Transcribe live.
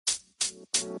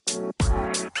Spread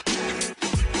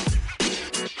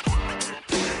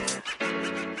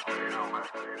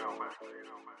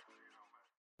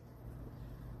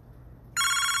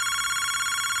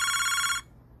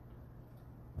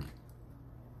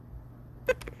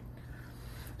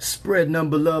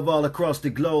number love all across the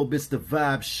globe. It's the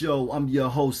Vibe Show. I'm your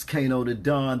host, Kano the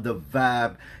Don, the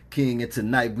Vibe King. And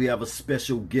tonight we have a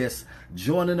special guest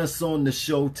joining us on the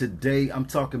show today. I'm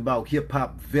talking about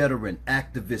hip-hop veteran,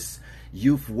 activist,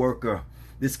 youth worker.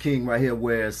 This king right here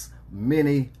wears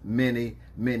many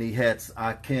hats.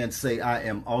 I can say I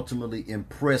am ultimately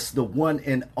impressed. The one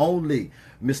and only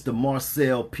Mr.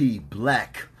 Marcel P.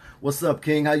 Black. What's up,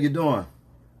 King? How you doing?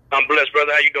 I'm blessed,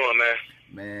 brother. How you doing, man?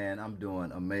 Man, I'm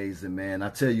doing amazing, man. I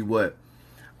tell you what,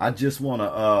 I just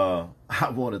wanna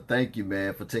thank you,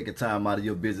 man, for taking time out of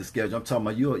your busy schedule. I'm talking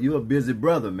about you're a busy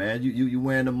brother, man. You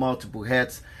wearing the multiple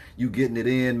hats, you getting it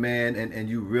in, man, and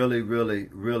you really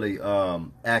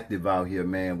active out here,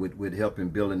 man, with helping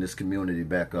building this community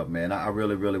back up, man. I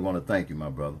really want to thank you, my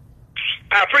brother.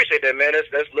 I appreciate that, man.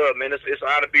 That's love, man. It's an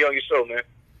honor to be on your show, man.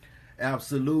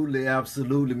 Absolutely,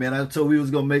 man. I told we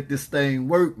was gonna make this thing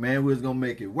work, man. We was gonna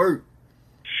make it work.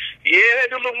 Yeah, I had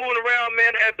to do a little moving around,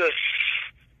 man. I had to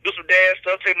do some dad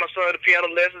stuff, take my son to piano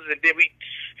lessons, and then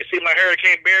it seemed like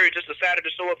Hurricane Barry just decided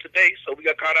to show up today, so we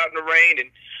got caught out in the rain,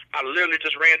 and I literally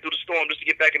just ran through the storm just to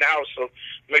get back in the house, so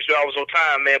make sure I was on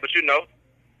time, man. But, we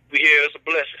here, it's a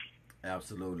blessing.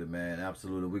 Absolutely, man.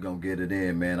 Absolutely. We're going to get it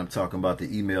in, man. I'm talking about the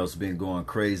emails been going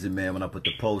crazy, man. When I put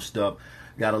the post up,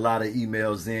 got a lot of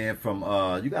emails in from,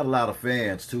 you got a lot of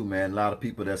fans, too, man. A lot of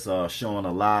people that's showing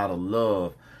a lot of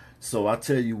love. So I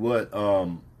tell you what,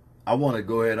 I want to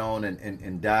go ahead on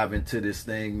and dive into this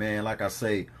thing, man. Like I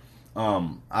say,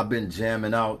 I've been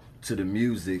jamming out to the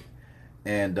music,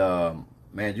 and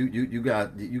man, you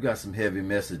got some heavy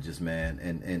messages, man,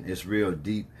 and it's real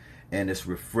deep and it's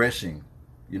refreshing.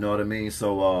 You know what I mean?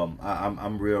 So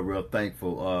I'm real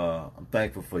thankful. I'm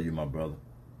thankful for you, my brother.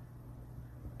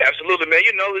 Absolutely, man.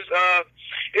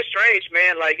 It's strange,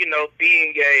 man. Like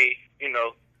being I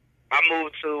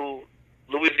moved to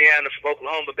Louisiana from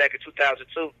Oklahoma back in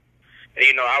 2002. And,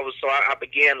 I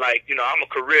began, I'm a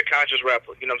career conscious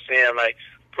rapper, you know what I'm saying? Like,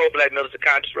 pro-black militant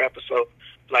conscious rapper. So,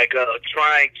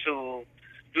 trying to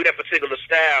do that particular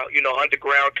style,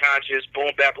 underground conscious,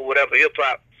 boom bap or whatever,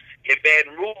 hip-hop, in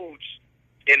Baton Rouge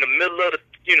in the middle of the,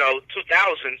 2000s, you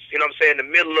know what I'm saying, the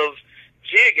middle of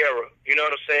Jig era, you know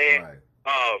what I'm saying? Right.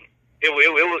 It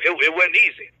wasn't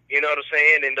easy, you know what I'm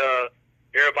saying? And,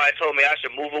 everybody told me I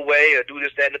should move away or do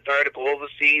this, that, and the third, or go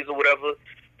overseas or whatever.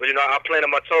 But, I planted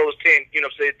my toes 10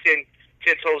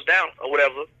 toes down or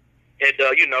whatever. And,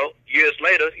 years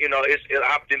later,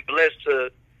 I've been blessed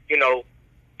to,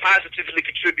 positively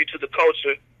contribute to the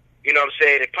culture, you know what I'm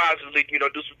saying, and positively, do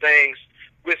some things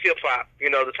with hip-hop,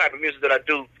 the type of music that I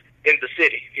do in the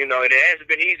city, and it hasn't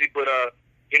been easy, but, I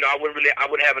wouldn't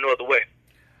have it no other way.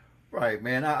 Right,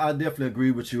 man. I definitely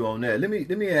agree with you on that. Let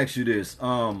me ask you this.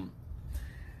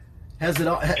 Has it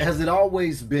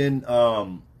always been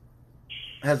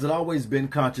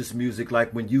conscious music?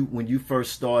 Like when you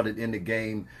first started in the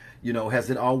game, has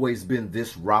it always been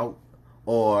this route,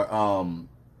 or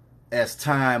as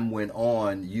time went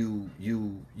on, you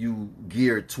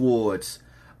geared towards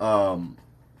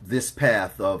this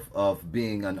path of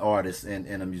being an artist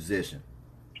and a musician?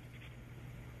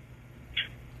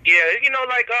 Yeah,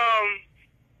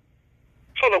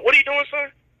 hold on, what are you doing,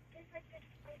 son?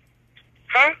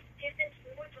 Huh?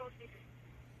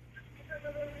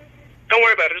 Don't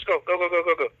worry about it. Just go.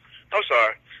 I'm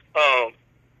sorry.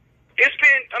 It's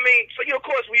been, of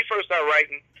course, when you first start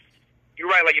writing, you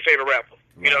write like your favorite rapper.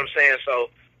 You know what I'm saying?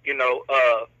 So,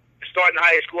 starting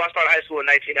high school, I started high school in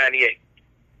 1998.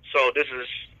 So this is,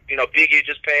 Biggie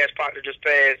just passed, Partner just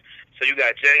passed. So you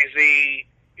got Jay-Z,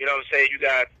 you know what I'm saying? You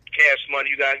got Cash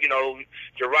Money, you got,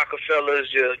 your Rockefellers,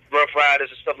 your Rough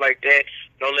Riders and stuff like that.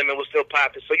 No Limit was still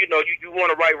popping. So, you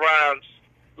want to write rhymes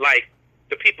like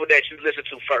the people that you listen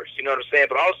to first, you know what I'm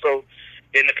saying? But also,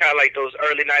 in the kind of like those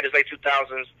early 90s, late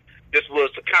 2000s, this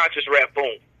was the conscious rap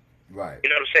boom. Right.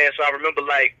 You know what I'm saying? So I remember,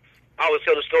 I always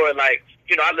tell the story, I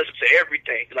listened to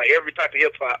everything, every type of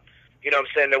hip-hop, you know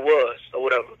what I'm saying, there was, or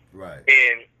whatever. Right.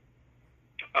 And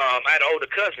I had an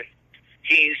older cousin.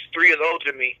 He's 3 years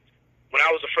older than me. When I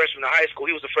was a freshman in high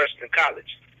school, he was a freshman in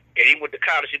college. And he went to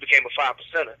college, he became a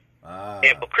 5%er.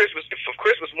 And for Christmas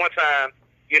one time,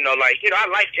 I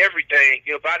liked everything,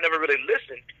 but I never really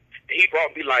listened. And he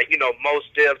brought me Mos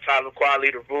Def, Tyler Quali,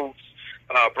 The Roots,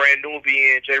 Brand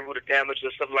Nubian, J. Rue the Damage,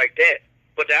 and stuff like that.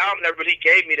 But the album that really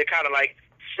gave me to kind of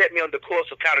set me on the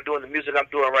course of kind of doing the music I'm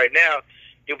doing right now,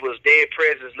 it was Dead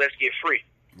Presidents, Let's Get Free.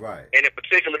 Right. And in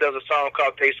particular, there's a song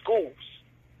called "They Schools."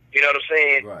 You know what I'm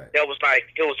saying? Right. That was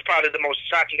like, it was probably the most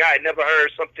shocking. I had never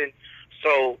heard something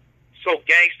so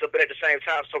gangster, but at the same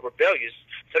time so rebellious.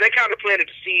 So they kind of planted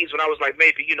the seeds when I was like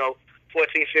maybe 14,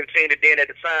 15, and then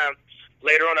at the time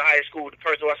later on in high school, the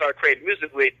person who I started creating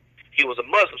music with, he was a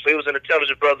Muslim, so he was an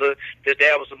intelligent brother. His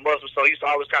dad was a Muslim, so he used to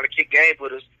always kind of kick game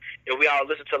with us, and we all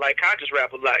listened to like conscious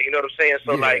rap a lot. You know what I'm saying?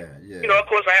 So of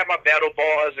course I had my battle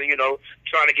bars and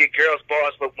trying to get girls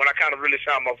bars, but when I kind of really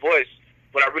found my voice,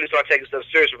 when I really started taking stuff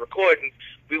serious and recording,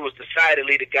 we was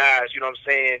decidedly the guys, who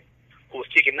was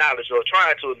kicking knowledge, or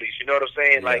trying to at least, you know what I'm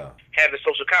saying? Yeah. Like having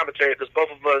social commentary, because both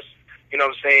of us,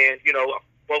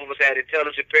 both of us had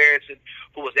intelligent parents and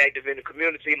who was active in the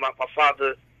community. My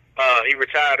father, he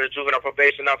retired as a juvenile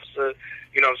probation officer,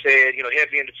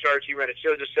 heavy in the church. He ran a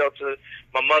children's shelter.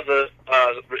 My mother,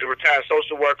 retired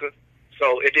social worker.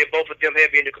 So it did both of them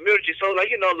heavy in the community. So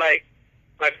like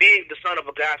being the son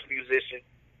of a gospel musician,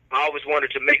 I always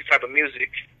wanted to make a type of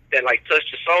music that like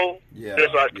touched the soul. Yeah.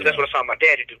 That's what I saw my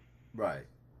daddy do. Right.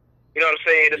 You know what I'm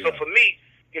saying? And Yeah. so for me,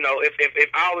 if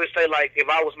I always say like if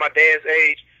I was my dad's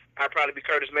age, I'd probably be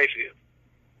Curtis Mayfield.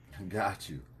 Got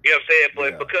you. You know what I'm saying?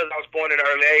 But Yeah. because I was born in the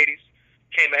early 80s,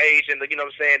 came of age in the, the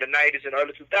 90s and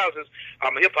early 2000s,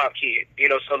 I'm a hip-hop kid.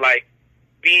 So like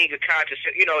being a conscious,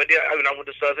 and then, I went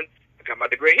to Southern, I got my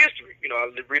degree in history.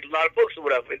 I read a lot of books or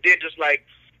whatever. And then just like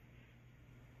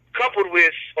coupled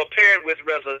with, or paired with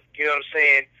rather,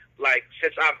 like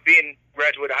since I've been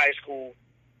graduated high school,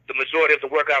 the majority of the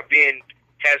work I've been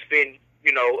has been,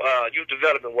 youth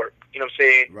development work. You know what I'm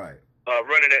saying? Right.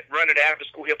 Running the after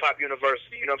school hip hop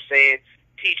university. You know what I'm saying?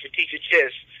 Teaching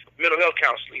chess, mental health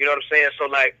counseling. You know what I'm saying? So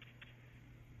like,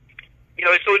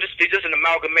 it's just an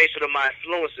amalgamation of my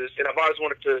influences, and I've always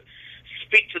wanted to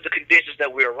speak to the conditions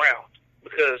that we're around,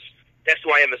 because that's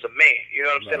who I am as a man. You know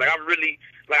what I'm saying? Like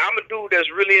I'm a dude that's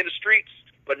really in the streets,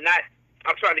 but not.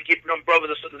 I'm trying to get them brothers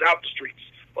and sisters out the streets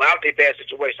or out their bad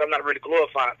situation. I'm not really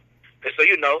glorifying. And so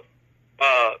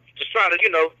just trying to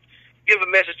give a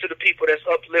message to the people that's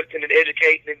uplifting and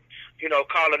educating and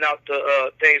calling out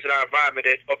the things in our environment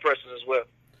that oppress us as well.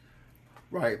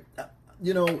 Right.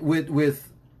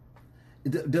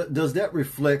 Does that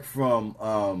reflect from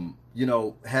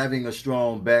having a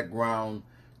strong background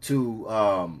to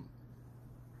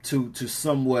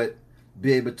somewhat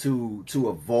be able to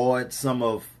avoid some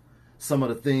of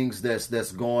the things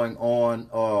that's going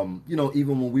on?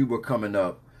 Even when we were coming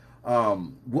up,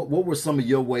 what were some of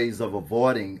your ways of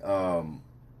avoiding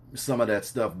some of that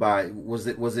stuff? Was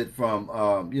it from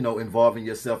involving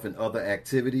yourself in other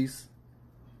activities?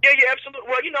 Yeah, absolutely.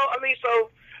 Well,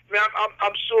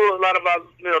 I'm sure a lot of a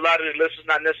lot of the listeners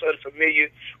not necessarily familiar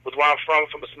with where I'm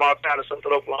from a small town in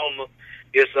Southern Oklahoma.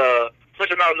 It's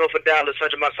 100 miles north of Dallas,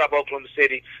 100 miles south of Oklahoma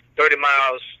City, 30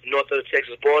 miles north of the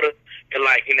Texas border. And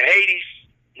like in the 80s,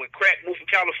 when crack moved from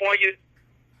California,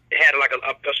 it had like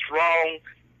a strong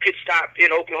pit stop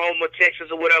in Oklahoma, Texas,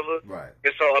 or whatever. Right.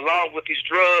 And so along with these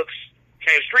drugs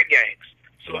came street gangs.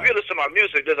 So if you listen to my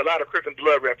music, there's a lot of Crip and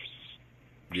Blood references.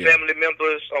 Yeah. Family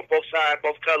members on both sides,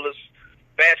 both colors,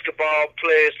 basketball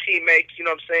players, teammates, you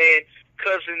know what I'm saying,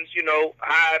 cousins,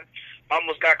 I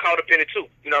almost got caught up in it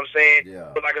too, you know what I'm saying? Yeah.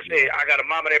 But like I said, I got a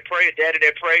mama that prayed, a daddy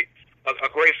that prayed,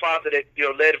 a great father that,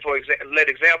 led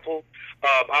example.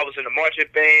 I was in a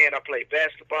marching band, I played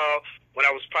basketball when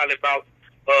I was probably about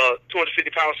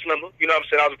 250 pounds slimmer, you know what I'm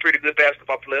saying? I was a pretty good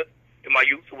basketball player in my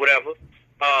youth or whatever.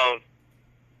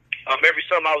 Every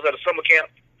summer I was at a summer camp,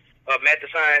 math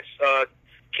and science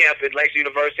camp at Langston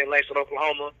University in Langston,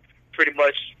 Oklahoma. Pretty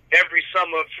much every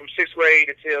summer from 6th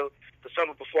grade until the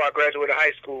summer before I graduated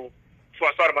high school. Before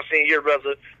I started my senior year,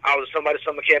 rather, I was at somebody's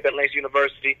summer camp at Langston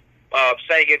University,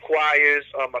 sang in choirs.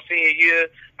 My senior year,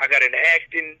 I got into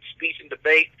acting, speech, and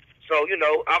debate. So,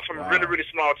 I'm from a really, really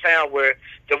small town where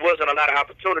there wasn't a lot of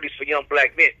opportunities for young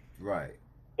black men. Right.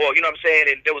 Or, you know what I'm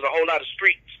saying? And there was a whole lot of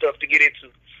street stuff to get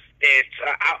into. And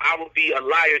I would be a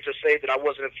liar to say that I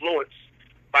wasn't influenced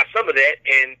by some of that,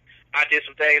 and I did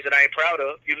some things that I ain't proud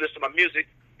of. You listen to my music,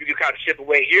 you can kind of chip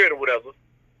away and hear it or whatever.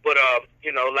 But,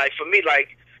 like for me,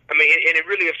 like, and it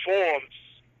really informs,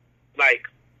 like,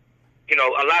 a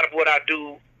lot of what I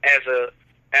do as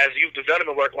youth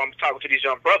development work when I'm talking to these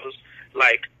young brothers.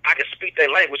 Like, I can speak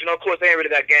their language. Of course, they ain't really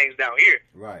got gangs down here.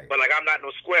 Right. But, like, I'm not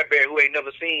no square bear who ain't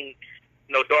never seen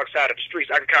no dark side of the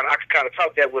streets. I can kind of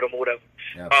talk that with them or whatever.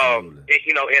 Absolutely.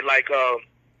 And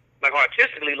like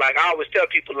artistically, like I always tell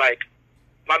people, like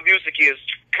my music is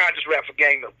conscious rap for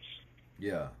gang members.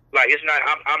 Yeah. Like it's not.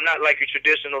 I'm not like your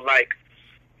traditional like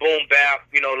boom bap.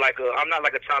 I'm not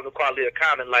like a Tom Quality or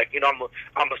Common. Like I'm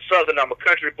a Southern. I'm a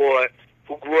country boy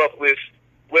who grew up with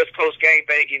West Coast gang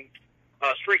banging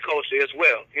street culture as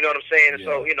well. You know what I'm saying? And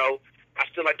so, Yeah. I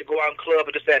still like to go out and club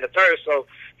and this, that, and the third. So,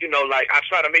 like I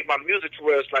try to make my music to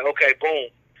where it's like, okay, boom.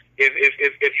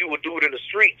 If you would do it in the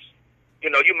streets, you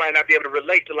might not be able to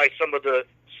relate to like some of the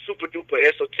super duper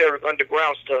esoteric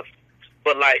underground stuff,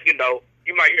 but like,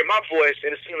 you might hear my voice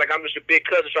and it seems like I'm just your big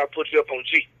cousin trying to put you up on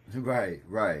G. Right.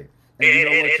 And,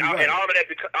 And all of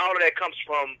that comes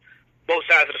from both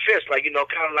sides of the fence. Like,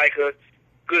 kind of like a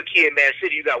good kid in Man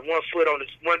City. You got one foot on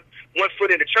one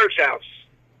foot in the church house,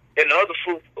 and the other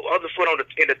foot on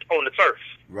the turf.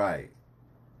 Right.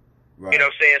 You know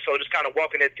what I'm saying? So just kind of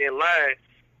walking that thin line,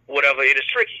 whatever. It is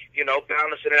tricky.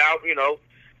 Balancing it out.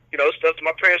 Stuff that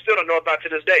my parents still don't know about to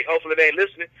this day. Hopefully they ain't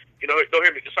listening. Don't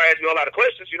hear me. So I ask me a lot of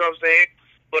questions. You know what I'm saying?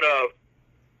 But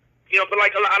but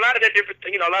like a lot of that different,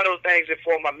 a lot of those things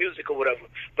inform my music or whatever.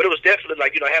 But it was definitely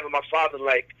like, having my father,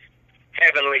 like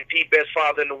having like the best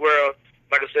father in the world.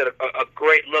 Like I said, a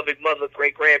great loving mother,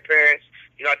 great grandparents.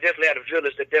 I definitely had a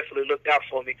village that definitely looked out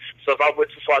for me. So if I went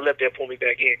too far left, they'd pull me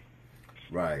back in.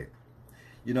 Right.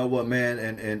 You know what, man,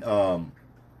 and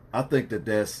I think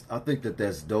that's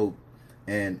dope,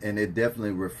 and it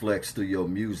definitely reflects through your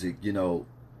music.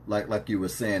 Like you were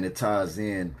saying, it ties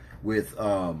in with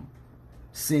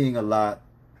seeing a lot,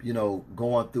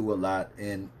 going through a lot,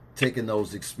 and taking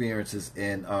those experiences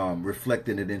and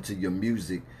reflecting it into your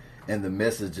music, and the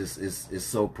message is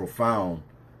so profound.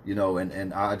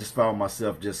 And I just found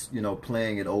myself just,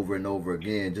 playing it over and over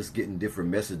again, just getting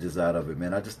different messages out of it,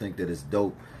 man. I just think that it's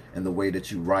dope, and the way that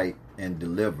you write and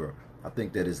deliver, I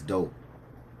think that is dope.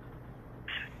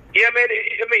 Yeah, man.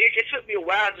 It took me a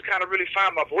while to kind of really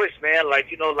find my voice, man. Like,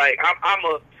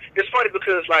 it's funny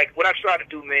because, like, what I try to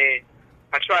do, man,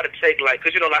 I try to take, like,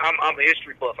 because, I'm a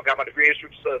history buff. I got my degree in history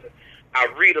from Southern. I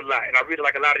read a lot, and I read,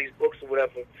 like, a lot of these books or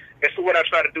whatever. And so what I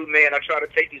try to do, man, I try to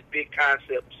take these big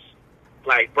concepts,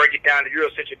 like break it down to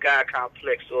Eurocentric God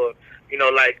complex, or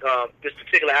this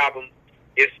particular album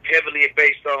is heavily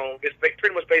based on. It's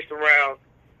pretty much based around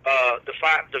the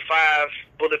five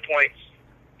bullet points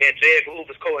in J. Edgar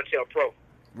Hoover's COINTELPRO.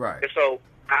 Right. And so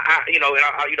I'm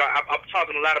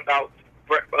talking a lot about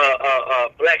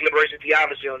Black liberation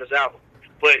theology on this album,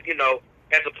 but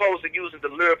as opposed to using the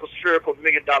lyrical, spherical, $1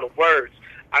 million words,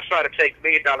 I try to take $1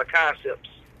 million concepts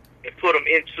and put them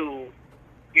into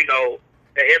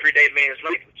the everyday man's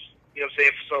language. You know what I'm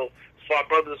saying? So for our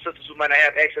brothers and sisters who might not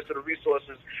have access to the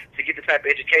resources to get the type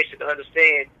of education to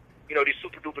understand, these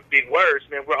super duper big words,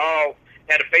 man, we're all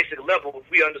at a basic level. If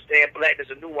we understand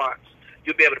blackness and nuance,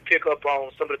 you'll be able to pick up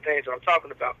on some of the things that I'm talking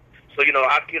about. So,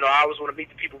 I always want to meet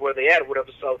the people where they at or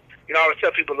whatever. So, I always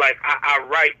tell people, like, I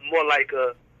write more like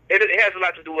it has a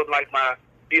lot to do with, like, my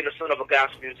being the son of a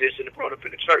gospel musician and growing up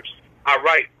in the church. I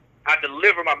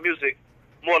deliver my music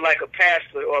more like a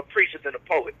pastor or a preacher than a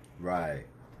poet. Right.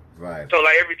 So,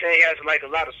 like, everything has, like, a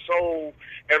lot of soul.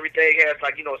 Everything has,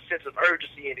 like, a sense of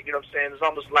urgency in it. You know what I'm saying? It's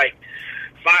almost like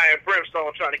fire and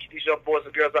brimstone trying to get these young boys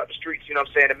and girls out the streets, you know what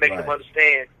I'm saying, and make them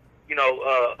understand,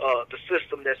 the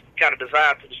system that's kind of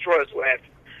designed to destroy us, what have you.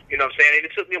 You know what I'm saying? And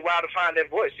it took me a while to find that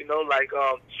voice, like,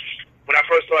 when I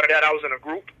first started out, I was in a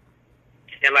group,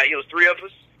 and, like, it was 3 of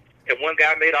us, and one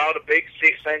guy made all the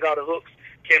basics, sang all the hooks,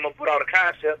 came up with all the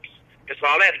concepts, and so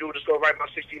all I had to do was just go write my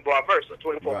 16-bar verse or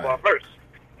 24-bar verse.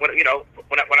 When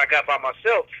I got by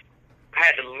myself, I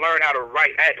had to learn how to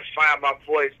write. I had to find my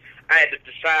voice. I had to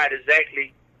decide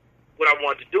exactly what I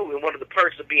wanted to do. And one of the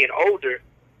perks of being older,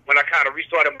 when I kind of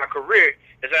restarted my career,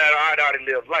 is that I had already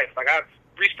lived life. Like, I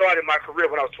restarted my career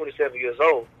when I was 27 years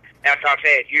old, after I've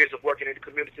had years of working in the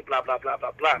community, blah, blah, blah,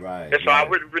 blah, blah. Right, and so I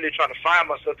wasn't really trying to find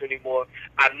myself anymore.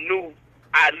 I knew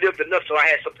I lived enough so I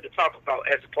had something to talk about,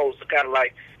 as opposed to kind of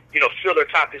like, filler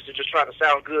topics and just trying to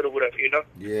sound good or whatever,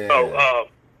 Yeah.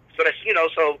 So that's,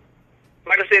 so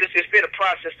like I said, it's been a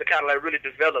process to kind of like really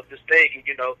develop this thing.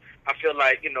 And, I feel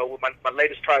like, with my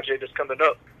latest project that's coming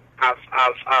up, I've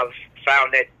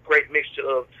found that great mixture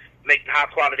of making high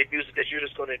quality music that you're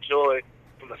just going to enjoy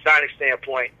from a sonic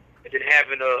standpoint, and then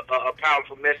having a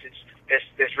powerful message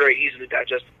that's very easily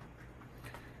digestible.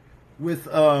 With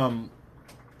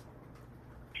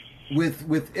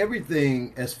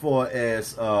everything as far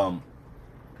as the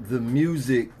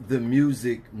music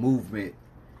movement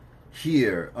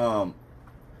here,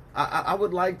 I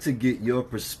would like to get your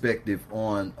perspective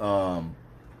on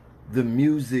the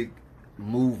music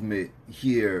movement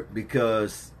here,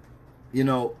 because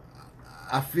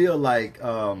I feel like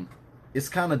it's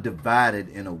kind of divided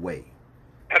in a way.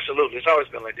 Absolutely, it's always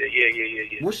been like that.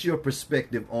 Yeah. What's your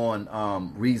perspective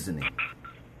on reasoning?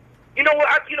 You know what?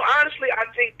 Honestly, I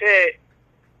think that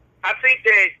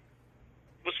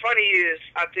what's funny is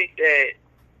I think that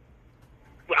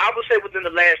I would say within the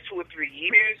last 2 or 3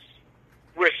 years,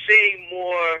 we're seeing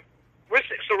more.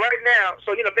 So right now,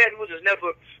 Baton Rouge has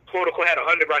never, quote unquote, had an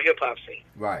underground hip hop scene.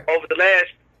 Right. Over the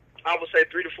last, I would say,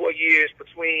 3 to 4 years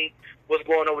between what's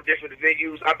going on with different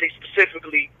venues, I think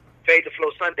specifically Fade to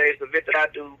Flow Sundays, the event that I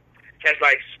do, has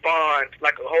like spawned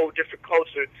like a whole different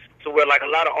culture to where like a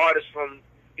lot of artists from,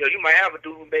 you might have a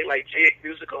dude who made like jig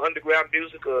music or underground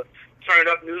music or turn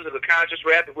up music or conscious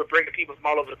rap, and we're bringing people from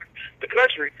all over the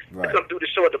country to come do the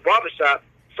show at the barbershop.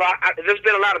 So there's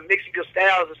been a lot of mixing of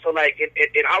styles, and so like,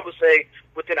 and I would say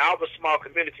within our small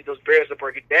community, those barriers are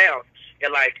breaking down.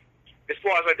 And like, as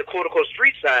far as like the quote unquote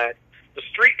street side, the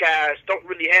street guys don't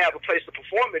really have a place to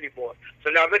perform anymore.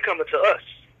 So now they're coming to us.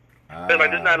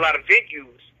 Like, there's not a lot of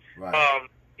venues. Right.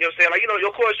 You know what I'm saying? Like,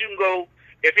 of course you can go,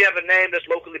 if you have a name that's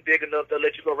locally big enough, they'll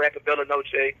let you go rap at Bella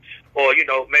Noche, or,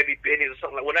 maybe Benny's or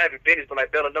something like, well, not even Benny's, but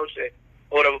like Bella Noche,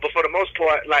 or whatever. But for the most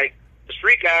part, like, the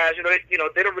street guys, they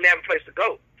don't really have a place to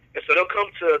go. And so they'll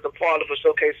come to the parlor for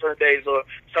Showcase Sundays, or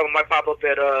someone might pop up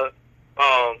at,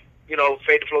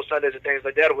 Fade to Flow Sundays and things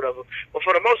like that or whatever. But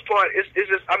for the most part, it's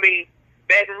just,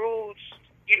 Baton Rouge,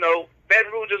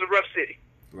 Baton Rouge is a rough city.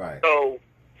 Right. So,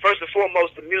 first and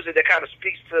foremost, the music that kind of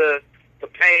speaks to the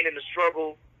pain and the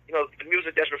struggle, the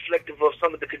music that's reflective of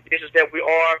some of the conditions that we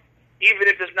are, even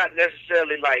if it's not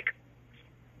necessarily like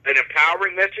an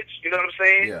empowering message, you know what I'm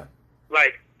saying? Yeah.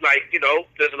 Like,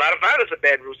 there's a lot of violence in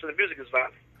Baton Rouge, so the music is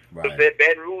violent. Right. Because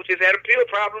Baton Rouge has had a pill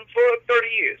problem for 30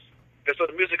 years. And so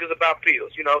the music is about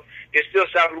pills, It's still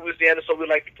South Louisiana, so we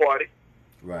like to party.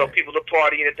 Right. So people are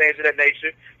partying and things of that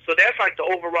nature. So that's like the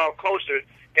overall culture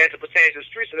as it pertains to the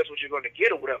streets, so that's what you're going to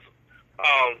get or whatever.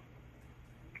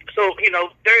 So,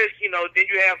 there is, then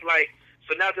you have like,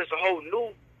 so now there's a whole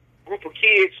new group of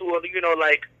kids who are,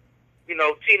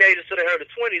 teenagers to the early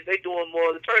 20s, they doing more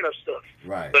of the turn-up stuff.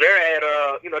 Right. So they're at,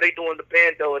 they doing the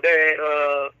bando, they're at,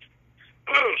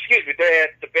 they're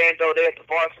at the bando, they're at the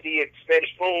varsity and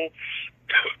Spanish Spoon,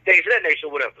 things of that nature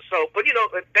or whatever. So, but,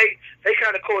 they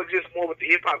kind of coexist more with the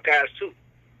hip-hop guys, too,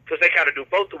 because they kind of do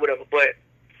both or whatever. But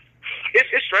it's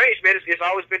strange, man. It's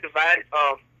always been divided.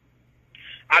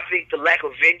 I think the lack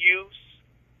of venues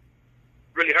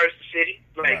really hurts the city.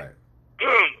 Like,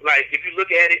 like if you look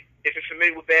at it, if you're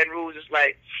familiar with Baton Rouge, it's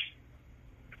like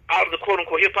all of the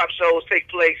quote-unquote hip-hop shows take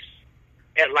place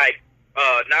at, like,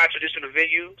 non-traditional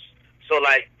venues. So,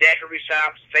 like, daiquiri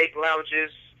shops, vape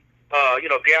lounges,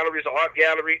 galleries, an art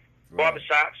gallery,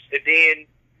 barbershops, and then,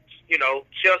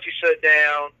 Chelsea shut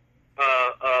down,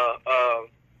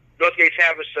 Northgate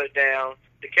Tavern shut down,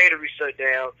 the Catery shut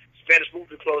down, Spanish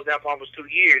Movie closed down for almost 2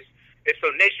 years. And so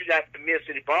next you got the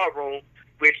Mid-City Ballroom,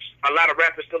 which a lot of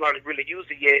rappers still aren't really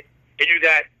using yet, and you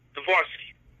got the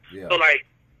Varsity. Yeah. So, like,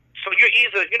 so you're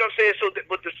either, you know what I'm saying? So,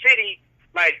 with the city,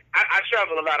 like, I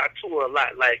travel a lot, I tour a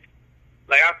lot. Like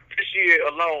this year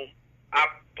alone, I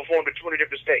performed in 20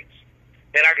 different states.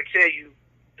 And I can tell you,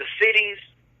 the cities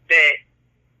that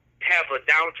have a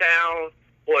downtown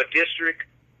or a district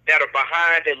that are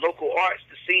behind their local arts,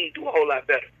 the scene do a whole lot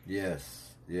better. Yes.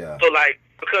 Yeah. So, like,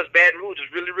 because Baton Rouge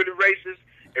is really, really racist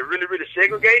and really, really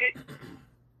segregated,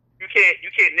 you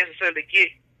can't necessarily get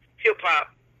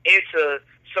hip-hop into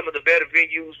some of the better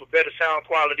venues with better sound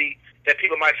quality that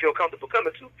people might feel comfortable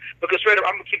coming to. Because straight up,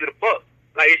 I'm going to keep it a buck.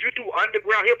 Like, if you do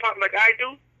underground hip-hop like I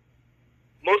do,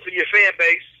 most of your fan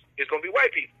base is going to be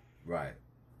white people. Right.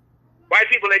 White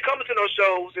people ain't coming to those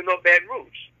shows in North Baton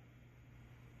Rouge.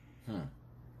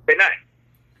 They're not.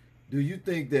 Do you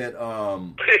think that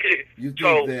you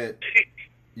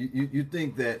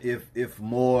think that if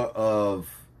more of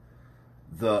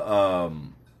the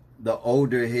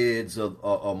older heads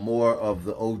or more of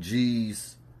the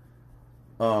OGs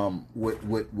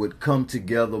would come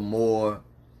together more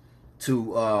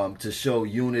to show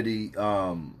unity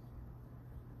from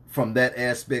that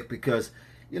aspect, because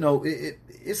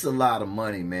it's a lot of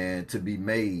money, man, to be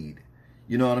made.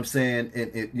 You know what I'm saying?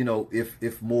 And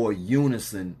if more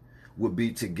unison would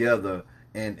be together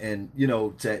and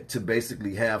to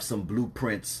basically have some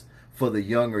blueprints for the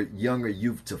younger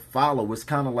youth to follow. It's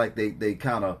kind of like they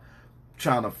kind of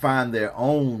trying to find their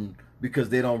own, because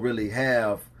they don't really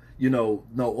have no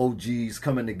OGs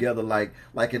coming together like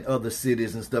in other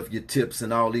cities and stuff. Your Tips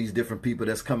and all these different people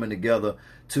that's coming together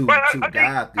to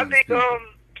guide these people.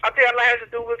 I think a lot has to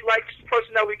do with like the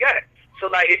person that we got. So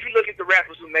like if you look at the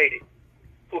rappers who made it,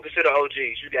 who are considered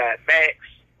OGs, you got Max,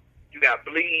 you got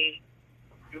Bleed,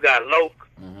 you got Loke.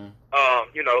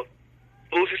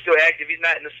 Boosie's still active. He's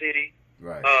not in the city.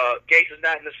 Right. Gates is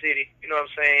not in the city. You know what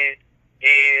I'm saying?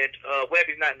 And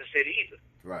Webby's not in the city either.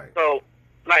 Right. So,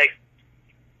 like,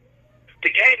 the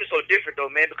game is so different though,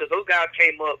 man, because those guys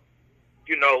came up.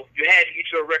 You had to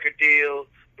get you a record deal.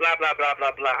 blah blah blah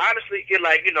blah blah. Honestly, it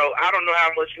like I don't know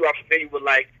how much you are familiar with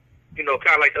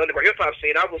kind of like the underground hip hop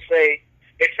scene. I would say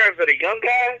in terms of the young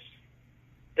guys,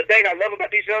 the thing I love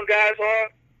about these young guys are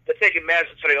they're taking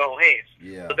matters into their own hands.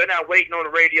 Yeah. So they're not waiting on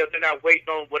the radio. They're not waiting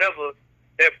on whatever.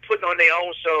 They're putting on their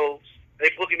own shows.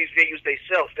 They're booking these venues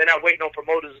themselves. They're not waiting on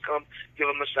promoters to come give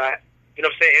them a shot. You know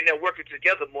what I'm saying? And they're working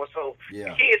together more. So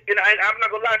kids, and I'm not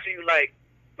gonna lie to you, like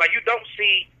you don't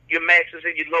see your Maxes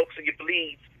and your Lokes and your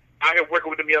Bleeds out here working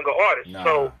with them younger artists.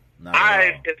 So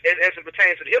as it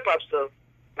pertains to the hip hop stuff,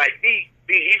 like me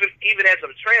even as a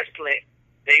transplant,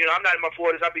 and I'm not in my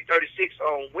 40s. I'll be 36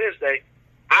 on Wednesday.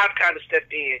 I've kind of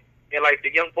stepped in, and like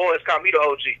the young boys call me the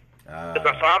OG.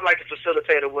 So I'm like the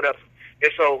facilitator, whatever.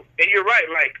 And you're right,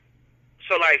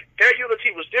 So their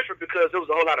unity was different because there was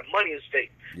a whole lot of money at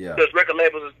stake. Yeah. Because record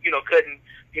labels, cutting,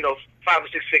 5 or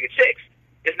 6 figure checks.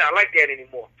 It's not like that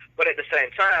anymore. But at the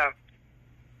same time,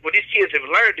 what these kids have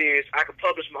learned is I can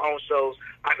publish my own shows,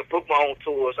 I can book my own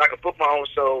tours, I can book my own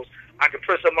shows, I can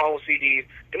press up my own CDs.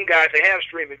 Them guys, they have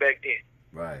streaming back then.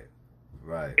 Right.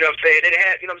 Right. You know what I'm saying? They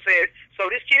have, you know what I'm saying? So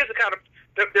these kids are kind of,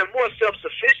 they're more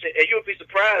self-sufficient, and you'll be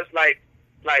surprised, like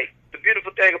the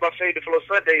beautiful thing about Fade to Flow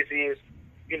Sundays is,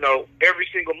 every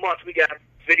single month we got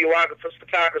videographers,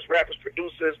 photographers, rappers,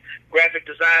 producers, graphic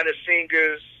designers,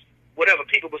 singers, whatever,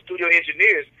 people with studio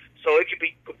engineers. So it could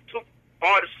be two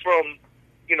artists from,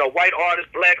 white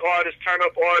artists, black artists,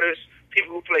 turn-up artists,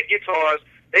 people who play guitars.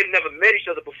 They've never met each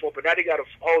other before, but now they got a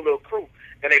whole little crew,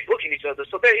 and they booking each other.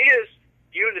 So there is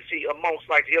unity amongst,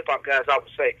 like, the hip-hop guys, I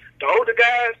would say. The older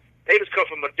guys, they just come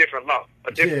from a different law,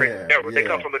 a different era. They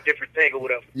come from a different thing or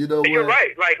whatever. You're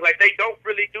right. Like they don't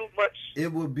really do much.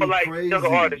 It would be for, like, crazy. Younger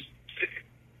artists.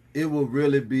 It would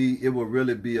really be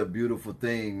a beautiful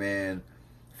thing, man,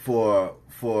 for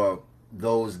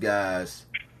those guys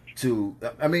to.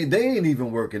 I mean, they ain't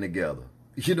even working together.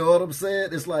 You know what I'm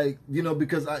saying? It's like,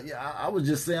 because I was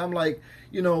just saying, I'm like,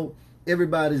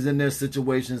 everybody's in their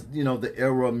situations, the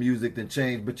era of music then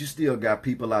changed, but you still got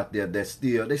people out there that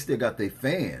still got their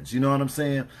fans, you know what I'm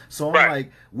saying? So I'm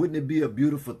like, wouldn't it be a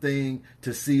beautiful thing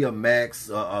to see a Max,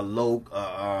 a Loke,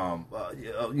 a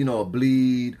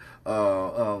Bleed,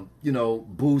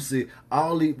 Boosie,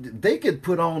 they could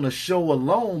put on a show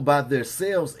alone by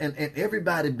themselves, and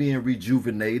everybody being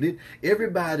rejuvenated,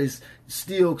 everybody's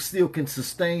still can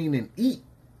sustain and eat.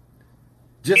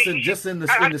 Just in the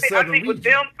southern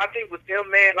region. I think with them,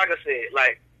 man, like I said,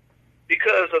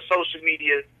 because of social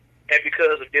media and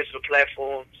because of digital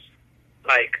platforms,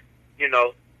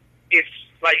 it's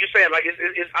like you're saying,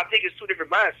 it's I think it's two different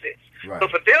mindsets. Right. So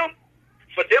for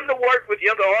them to work with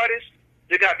younger artists,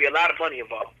 there got to be a lot of money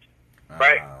involved,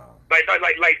 right?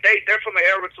 They're from an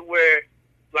era to where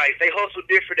they hustle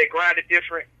different, they grind it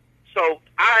different. So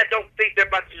I don't think they're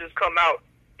about to just come out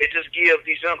and just give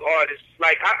these young artists,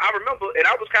 I remember, and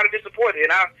I was kind of disappointed,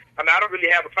 and I don't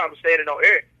really have a problem saying it on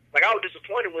air. I was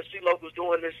disappointed when C-Lo was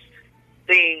doing this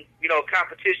thing,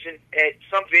 competition at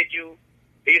some venue.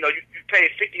 You pay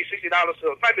 $50, $60,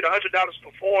 so it might be $100 to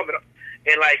perform, and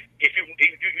if you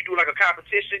do a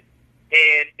competition,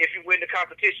 and if you win the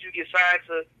competition, you get signed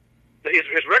to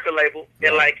his record label,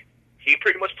 and he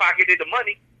pretty much pocketed the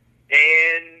money,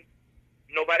 and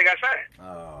nobody got signed.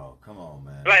 Oh, come on,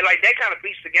 man. Like that kind of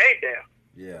beats the game down.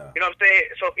 Yeah. You know what I'm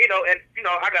saying? So,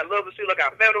 I got love to see. Look, I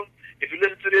met him. If you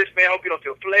listen to this, man, I hope you don't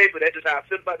feel played, but that's just how I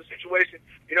feel about the situation.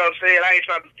 You know what I'm saying? I ain't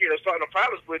trying to, start no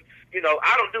problems, but,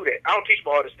 I don't do that. I don't teach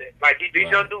my artists that.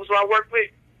 These young dudes who I work with,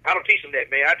 I don't teach them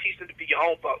that, man. I teach them to be your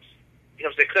own boss. You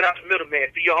know what I'm saying? Cut out the middleman.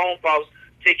 Be your own boss.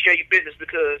 Take care of your business,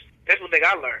 because that's one thing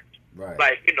I learned.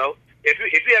 Right. If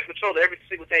you have control of every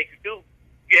single thing you do,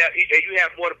 you have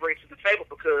more to bring to the table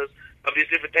because of these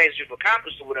different things you've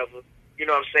accomplished or whatever, you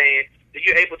know what I'm saying, that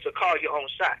you're able to call your own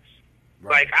shots.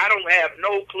 Right. I don't have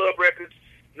no club records,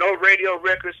 no radio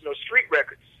records, no street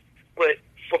records. But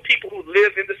for people who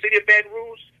live in the city of Baton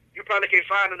Rouge, you probably can't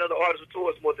find another artist who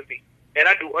tours more than me. And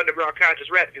I do underground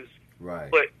conscious rap music. Right.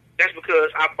 But that's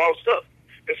because I bossed up.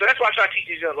 And so that's why I try to teach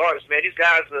these young artists, man. These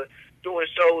guys are doing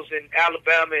shows in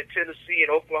Alabama and Tennessee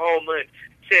and Oklahoma and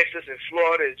Texas and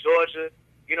Florida and Georgia.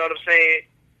 You know what I'm saying?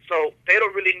 So they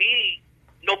don't really need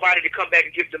nobody to come back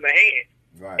and give them a hand.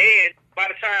 Right. And by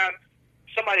the time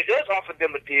somebody does offer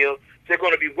them a deal, they're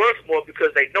going to be worth more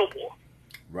because they know more.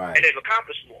 Right. And they've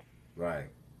accomplished more. Right.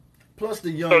 Plus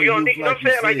the young so you don't youth, need, you know what I'm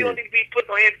saying? said. You don't need to be putting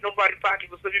no hands in nobody's pocket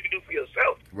for stuff you can do for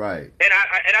yourself. Right. And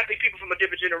I think people from a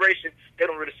different generation, they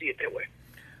don't really see it that way.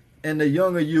 And the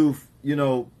younger youth,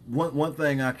 one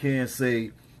thing I can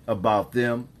say about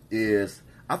them is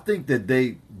I think that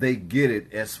they get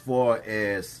it as far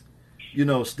as,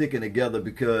 sticking together,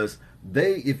 because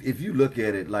if you look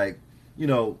at it,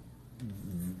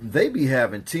 they be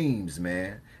having teams,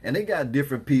 man, and they got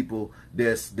different people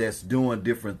that's doing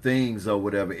different things or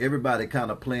whatever. Everybody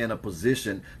kind of playing a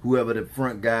position, whoever the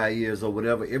front guy is or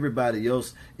whatever. Everybody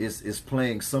else is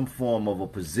playing some form of a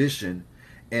position,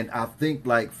 and I think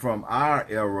like from our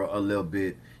era a little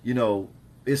bit, you know,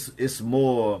 it's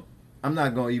more. I'm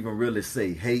not gonna even really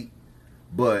say hate,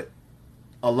 but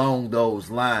along those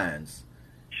lines.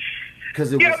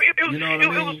 Because it was, you know what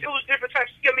I mean? It was different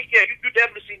types. I mean, yeah, you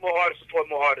definitely see more artists support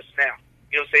more artists now.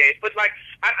 You know what I'm saying? But like,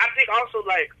 I think also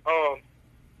like, so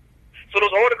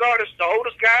those older artists, the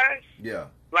oldest guys, yeah,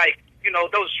 like, you know,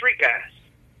 those street guys.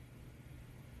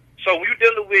 So when you're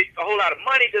dealing with a whole lot of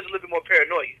money, there's a little bit more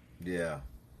paranoia. Yeah.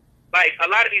 Like a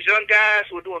lot of these young guys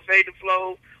who are doing Fade to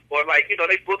Flow, or like, you know,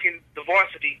 they booking the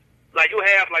Varsity. Like, you'll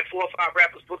have, like, 4 or 5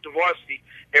 rappers book the Varsity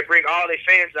and bring all their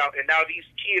fans out, and now these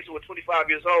kids who are 25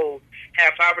 years old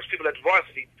have 500 people at the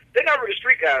Varsity. They're not really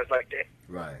street guys like that.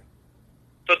 Right.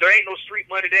 So there ain't no street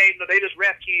money. They just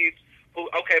rap kids who,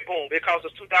 okay, boom, it costs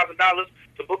us $2,000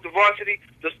 to book the Varsity.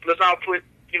 Let's all put,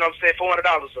 you know what I'm saying, $400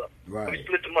 up. Right. Let me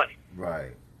split the money.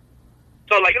 Right.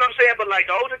 So, like, you know what I'm saying? But,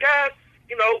 like, the older guys,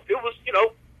 you know, it was, you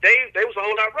know, they was a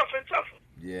whole lot rougher and tougher.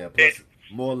 Yeah, plus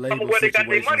more label where they got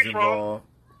their money involved. From,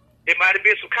 it might have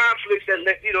been some conflicts that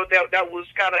that was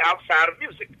kind of outside of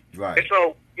music. Right. And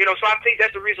so, you know, so I think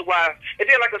that's the reason why. And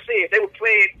then, like I said, they were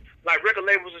playing, like, record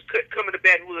labels was coming to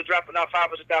Baton Rouge and dropping out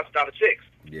 $500,000 checks.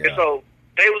 Yeah. And so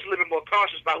they was a little bit more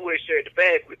cautious about who they shared the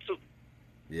bag with, too.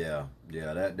 Yeah,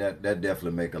 that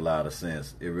definitely make a lot of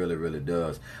sense. It really, really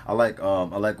does. I like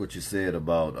what you said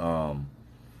about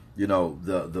you know,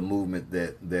 the movement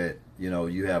that you know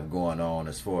you have going on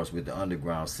as far as with the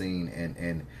underground scene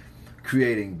and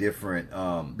creating different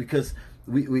because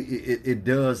it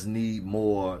does need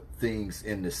more things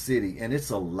in the city, and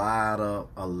it's a lot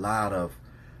of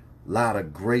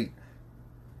great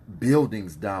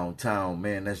buildings downtown,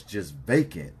 man, that's just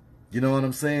vacant. You know what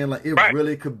I'm saying? Like, it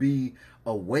really could be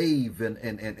a wave and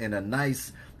a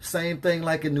nice same thing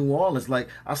like in New Orleans. Like,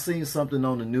 I seen something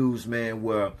on the news, man,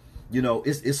 where, you know,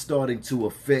 it's starting to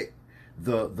affect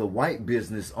the white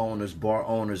business owners, bar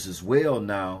owners as well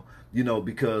now, you know,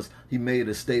 because he made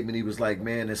a statement. He was like,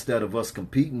 man, instead of us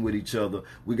competing with each other,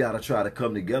 we got to try to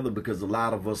come together because a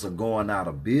lot of us are going out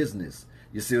of business.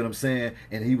 You see what I'm saying?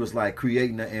 And he was like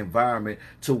creating an environment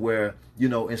to where, you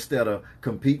know, instead of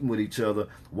competing with each other,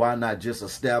 why not just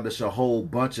establish a whole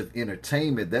bunch of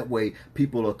entertainment? That way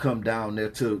people will come down there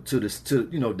to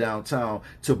you know, downtown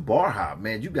to bar hop,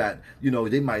 man. You got, you know,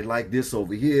 they might like this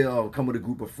over here or come with a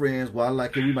group of friends. Well, I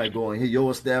like it. We might go in here,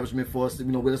 your establishment for us. You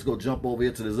know, let's go jump over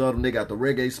here to this other one. They got the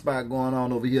reggae spot going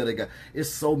on over here. They got, it's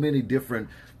so many different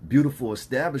beautiful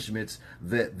establishments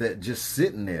that just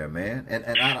sitting there, man. And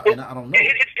I don't know.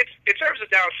 In terms of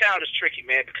downtown, it's tricky,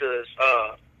 man, because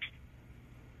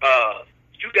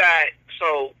you got,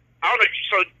 so I don't know.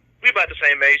 So we about the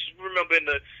same age. Remember in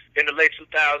the late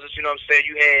 2000s, you know what I'm saying?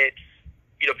 You had,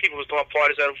 you know, people was throwing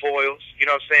parties at the Voiles. You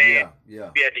know what I'm saying? Yeah.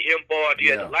 You had the M Bar,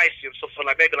 you had the Lyceum. So for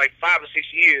like maybe like 5 or 6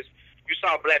 years, you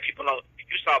saw black people down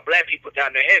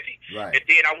there heavy. Right. And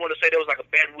then I want to say there was like a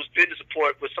Baton Rouge business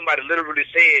report where somebody literally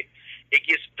said it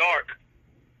gets dark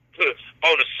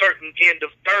on a certain end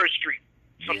of 3rd Street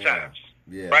sometimes.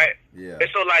 Yeah. Right? Yeah. And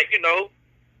so, like, you know,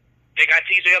 they got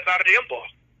TJ up out of the M-Bar.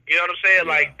 You know what I'm saying?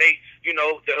 Yeah. Like, they, you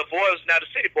know, the boys now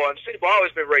the City Bar, and the City Bar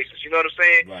always been racist. You know what I'm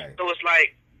saying? Right. So it's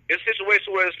like, it's a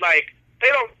situation where it's like, they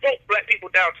don't want black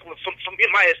people down from in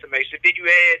my estimation. Then you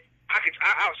had,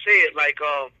 I'll say it like,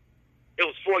 it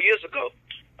was 4 years ago,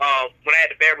 when I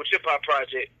had the Baton Rouge Hip Hop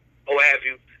Project, or what have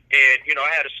you, and, you know,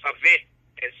 I had an event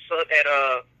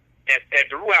at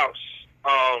the Rue House.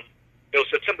 It was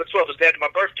September 12th. It was the day after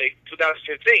my birthday,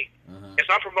 2015. And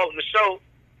so I'm promoting the show.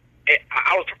 And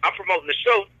I'm promoting the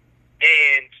show,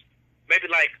 and maybe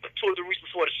like 2 or 3 weeks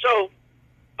before the show,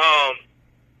 I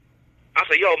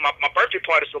said, "Yo, my birthday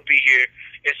party's gonna be here."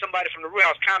 And somebody from the Rue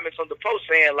House comments on the post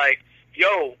saying like,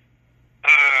 "Yo,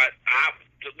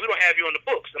 we don't have you on the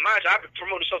books." And mind you, I've been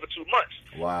promoting the show for 2 months.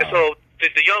 Wow. And so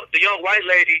the young white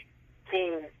lady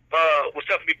who was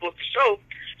helping me book the show,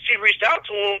 she reached out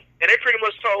to him, and they pretty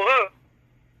much told her,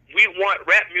 "We want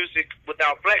rap music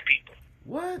without black people."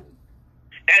 What?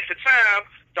 At the time,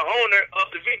 the owner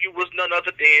of the venue was none other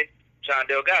than John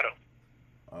Delgado.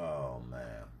 Oh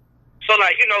man. So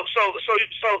like, you know, so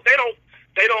they don't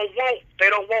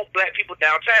want black people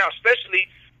downtown, especially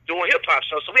doing hip hop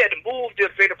shows. So we had to move the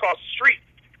event across the street.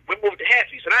 We moved to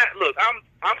Happy's, and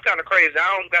I'm kind of crazy.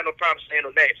 I don't got no problem saying no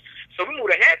names. So we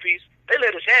moved to Happy's. They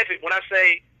let us have it. When I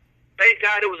say, thank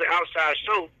God it was an outside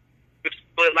show,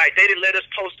 but like they didn't let us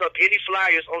post up any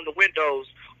flyers on the windows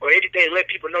or anything to let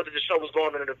people know that the show was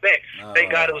going on in the back.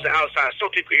 Thank God it was an outside so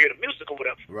people could hear the music or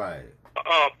whatever. Right.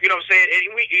 You know what I'm saying?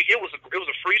 And it was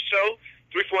a free show.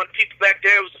 300-400 people back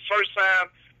there. It was the first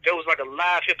time there was like a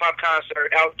live hip hop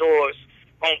concert outdoors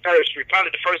on 3rd Street.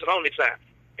 Probably the first and only time.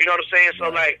 You know what I'm saying?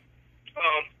 So like,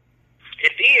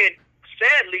 and then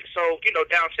sadly, so you know,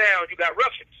 downtown you got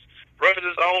Ruffins. Ruffins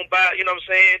is owned by, you know what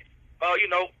I'm saying?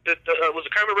 You know, was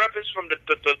it Kermit Ruffins from the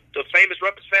famous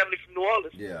Ruffins family from New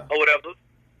Orleans, or whatever.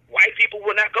 White people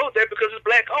will not go there because it's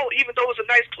black owned, even though it's a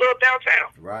nice club downtown.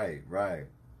 Right.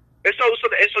 And so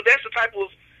that's the type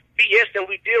of BS that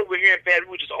we deal with here in Baton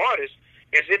Rouge as artists,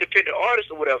 as independent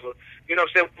artists or whatever. You know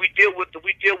what I'm saying? We deal with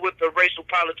the racial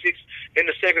politics and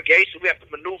the segregation. We have to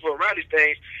maneuver around these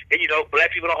things. And, you know,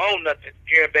 black people don't own nothing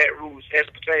here in Baton Rouge as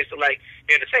it pertains to, like,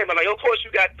 entertainment. Like, of course, you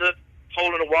got the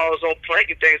hole in the walls on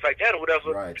plank and things like that or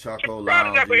whatever. Right, charcoal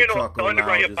lounges and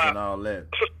all that.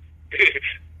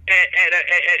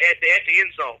 At the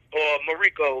end zone or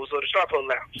Mariko's or the Charcoal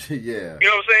Lounge. Yeah. You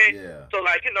know what I'm saying? Yeah. So,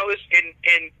 like, you know, it's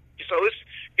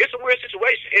a weird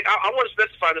situation. And I want to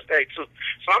specify this thing, too.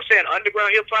 So I'm saying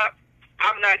underground hip-hop,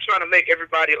 I'm not trying to make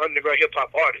everybody an underground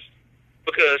hip-hop artist.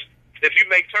 Because if you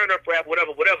make turn-up rap,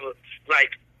 whatever,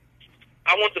 like,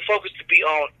 I want the focus to be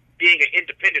on being an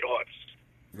independent artist.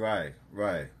 Right.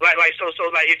 Like, so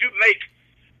like, if you make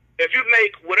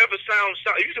whatever sound,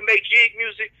 if you can make jig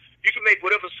music, you can make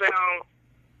whatever sound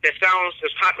that's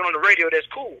popping on the radio, that's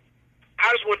cool. I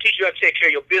just want to teach you how to take care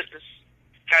of your business,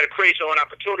 how to create your own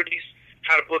opportunities,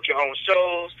 how to book your own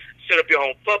shows, set up your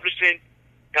own publishing,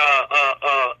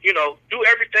 you know, do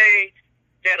everything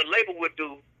that a label would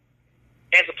do,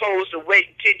 as opposed to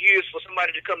waiting 10 years for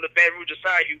somebody to come to Baton Rouge to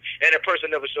sign you, and that person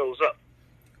never shows up.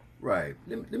 Right.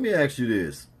 Let me ask you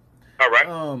this. All right.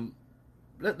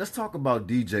 Let's talk about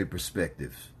DJ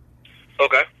perspectives.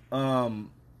 Okay.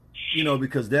 You know,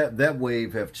 because that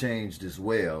wave have changed as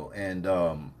well, and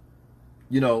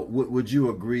you know, would you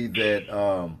agree that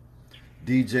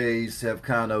DJs have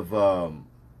kind of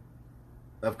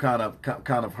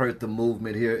hurt the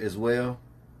movement here as well?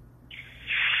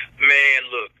 Man,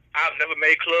 look, I've never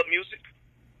made club music.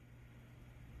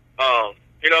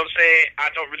 You know what I'm saying? I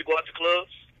don't really go out to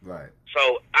clubs. Right.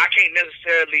 So I can't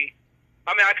necessarily.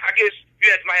 I mean, I guess you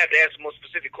might have to ask a more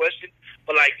specific question.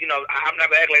 But, like, you know, I'm not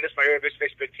going to act like that's my area of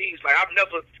expertise. Like, I've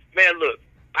never, man, look,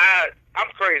 I'm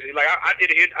crazy. Like, I did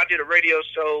a radio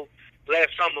show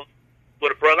last summer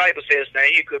with a brother. I even say his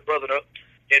name. He a good brother, though.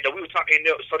 And we were talking,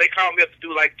 so they called me up to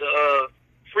do, like, the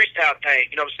freestyle thing,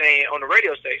 you know what I'm saying, on the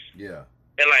radio station. Yeah.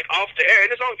 And, like, off the air,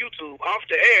 and it's on YouTube, off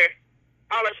the air,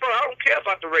 I was like, bro, I don't care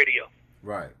about the radio.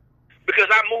 Right. Because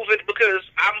I move in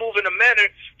a manner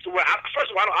to where, first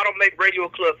of all, I don't make radio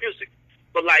or club music.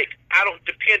 But, like, I don't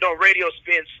depend on radio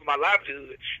spins for my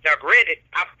livelihood. Now, granted,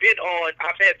 I've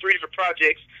had 3 different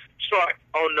projects chart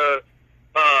on the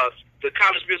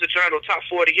College Music Journal Top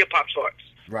 40 Hip Hop charts.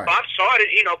 Right. So I've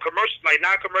started, you know, commercial, like,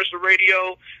 non-commercial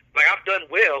radio. Like, I've done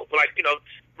well. But, like, you know,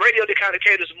 radio that kind of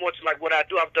caters more to, like, what I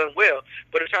do, I've done well.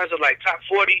 But in terms of, like, Top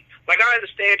 40, like, I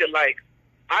understand that, like,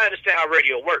 I understand how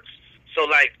radio works. So,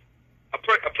 like, a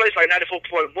place like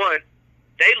 94.1,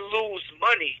 they lose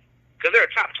money because they're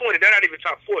top 20. They're not even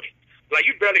top 40. Like,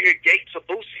 you barely hear Gates or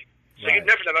Boosie. So right. You're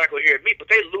never not going to hear me. But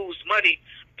they lose money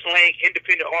playing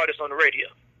independent artists on the radio.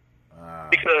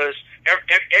 Because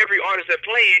every artist they're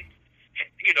playing,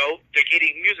 you know, they're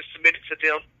getting music submitted to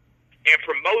them and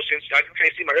promotions. I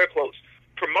can't see my air quotes.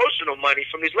 Promotional money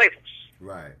from these labels.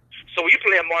 Right. So when you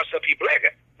play a Marcel P. Black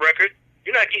record,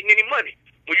 you're not getting any money.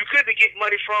 Well, you could be getting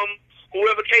money from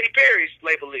whoever Katy Perry's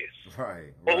label is.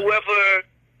 Right. Or whoever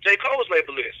J. Cole's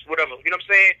label is, whatever. You know what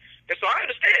I'm saying? And so I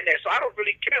understand that. So I don't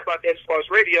really care about that as far as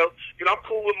radio. You know, I'm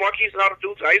cool with Marquise and all the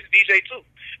dudes. I used to DJ too.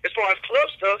 As far as club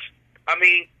stuff, I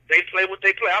mean, they play what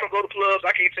they play. I don't go to clubs.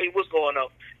 I can't tell you what's going on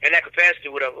in that capacity,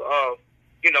 whatever.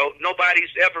 You know,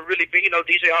 nobody's ever really been, you know,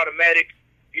 DJ Automatic.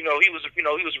 You know, he was a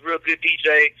real good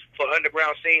DJ for the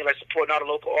underground scene, like supporting all the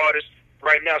local artists.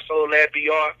 Right now, Soul Lab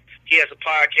BR, he has a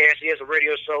podcast. He has a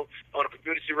radio show on a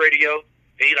community radio.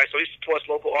 And he supports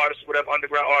local artists, whatever,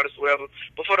 underground artists, whatever.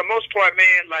 But for the most part,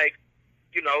 man, like,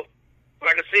 you know,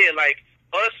 like I said, like,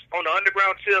 us on the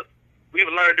underground tip, we've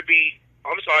learned to be,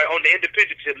 on the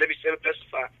independent tip, let me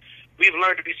specify, we've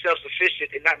learned to be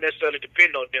self-sufficient and not necessarily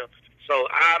depend on them. So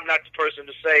I'm not the person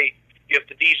to say if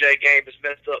the DJ game is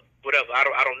messed up, whatever. I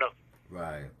don't know.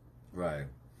 Right.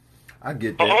 I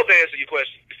get that. I hope I answered your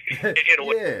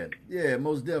question. Yeah,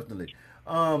 most definitely.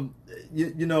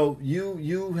 You know,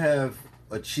 you have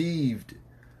achieved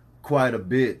quite a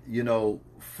bit, you know,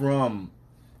 from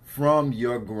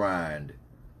your grind.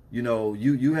 You know,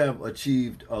 you have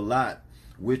achieved a lot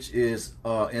which is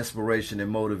inspiration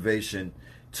and motivation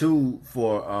too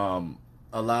for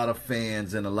a lot of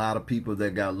fans and a lot of people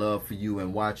that got love for you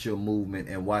and watch your movement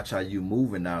and watch how you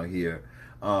moving out here.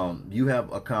 You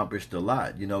have accomplished a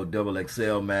lot. You know, Double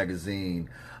XL magazine,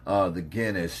 the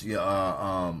Guinness.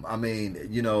 I mean,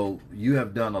 you know, you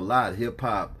have done a lot. Hip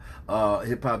Hop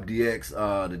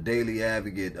DX, the Daily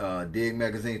Advocate, Dig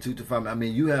Magazine, 225. I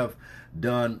mean, you have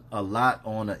done a lot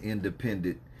on an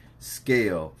independent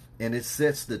scale, and it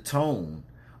sets the tone,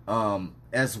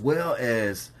 as well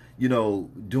as, you know,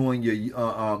 doing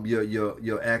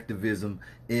your activism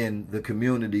in the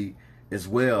community as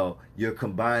well. You're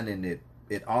combining it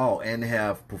all, and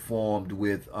have performed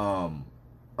with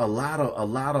a lot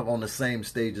of on the same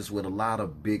stages with a lot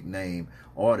of big name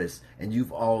artists, and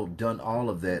you've all done all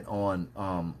of that on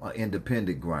an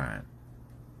independent grind.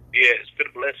 Yeah, it's been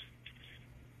a blessing.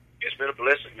 It's been a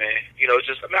blessing, man. You know, it's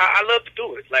just, I mean, I love to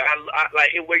do it. Like, I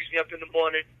like, it wakes me up in the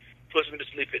morning, puts me to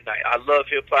sleep at night. I love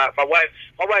hip hop. My wife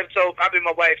I've been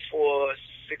my wife for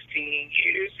 16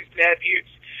 years, 6.5 years,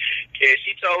 and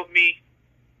she told me,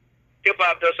 hip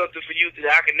hop does something for you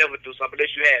that I can never do something unless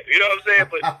you have. You know what I'm saying?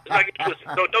 But it's like,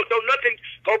 listen, don't nothing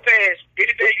go past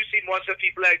anything you see Marcel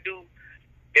P. Black do.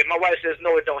 And my wife says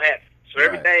no, it don't happen. So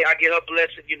everything I get her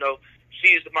blessing, you know,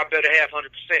 she's my better half, 100%.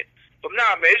 But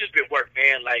nah, man, it's just been work,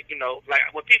 man. Like, you know, like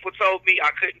when people told me I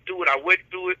couldn't do it, I wouldn't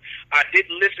do it, I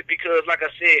didn't listen because, like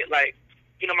I said, like,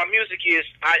 you know, my music is,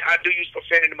 I do use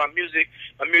profanity in my music.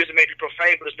 My music may be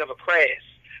profane, but it's never crass.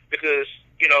 Because,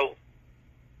 you know,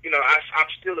 I'm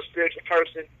still a spiritual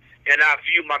person, and I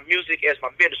view my music as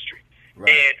my ministry.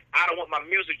 Right. And I don't want my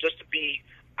music just to be,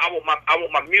 I want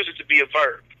my music to be a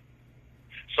verb.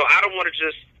 So I don't want to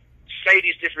just say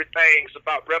these different things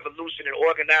about revolution and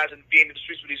organizing and being in the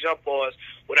streets with these young boys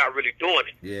without really doing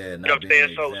it. Yeah, you know what I'm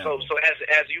saying? So as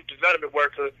a youth development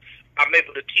worker, I'm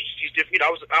able to teach these different. You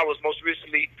know, I was most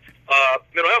recently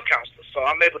mental health counselor, so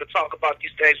I'm able to talk about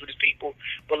these things with these people.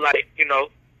 But like, you know,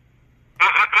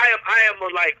 I am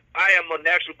a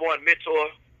natural born mentor.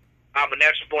 I'm a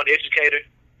natural born educator.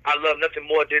 I love nothing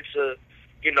more than to,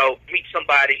 you know, meet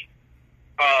somebody,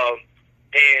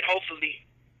 and hopefully,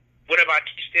 whatever I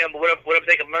teach them or whatever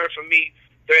they can learn from me,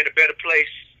 they're in a better place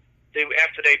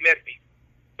after they met me.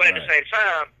 But at the same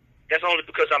time, that's only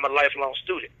because I'm a lifelong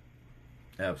student.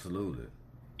 Absolutely.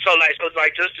 So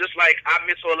just like I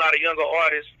mentor a lot of younger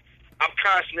artists, I'm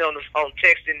constantly on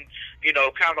texting, you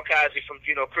know, Kamikaze from,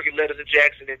 you know, Crooked Letters and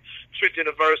Jackson, and Truth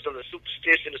Universal and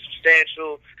Superstition and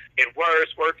Substantial and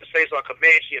Wordsworth and Cesar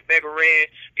Comanche and Mega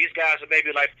Ran. These guys are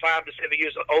maybe like 5 to 7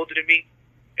 years older than me,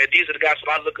 and these are the guys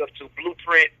who I look up to.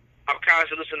 Blueprint. I'm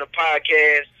constantly listening to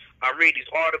podcasts. I read these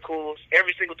articles.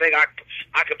 Every single thing I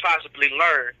could possibly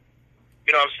learn.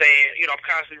 You know what I'm saying? You know, I'm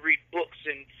constantly reading books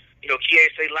and, you know,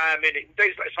 Kiese Lyman and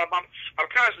things like that. So I'm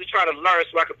constantly trying to learn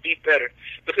so I can be better.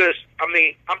 Because, I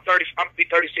mean, I'm going to be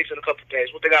 36 in a couple of days.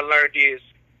 One thing I learned is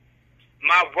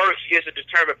my worth isn't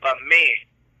determined by man.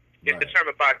 It's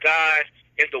determined by God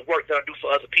and the work that I do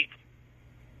for other people.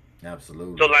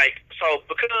 Absolutely. So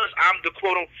because I'm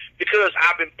because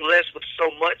I've been blessed with so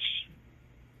much,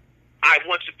 I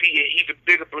want to be an even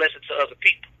bigger blessing to other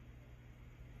people.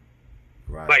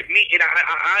 Right. Like me, and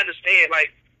I understand. Like,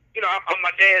 you know, I'm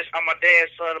my dad's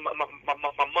son,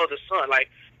 my mother's son. Like,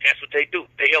 that's what they do.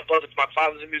 They help others. My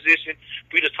father's a musician.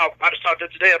 I just talked to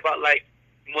them today about, like,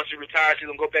 once he retires, he's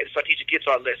gonna go back and start teaching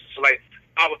guitar lessons. So like,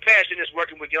 our passion is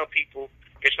working with young people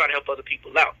and trying to help other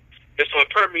people out. And so it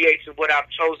permeates in what I've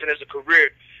chosen as a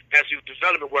career as a youth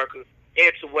development worker,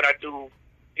 and to what I do,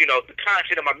 you know, the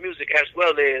content of my music, as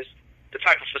well as the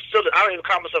type of facilitator. I don't even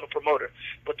call myself a promoter,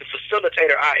 but the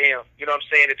facilitator I am. You know what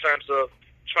I'm saying? In terms of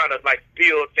trying to, like,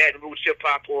 build Baton Rouge hip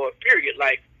hop, or period.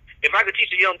 Like, if I could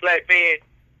teach a young black man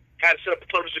how to set up a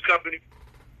publishing company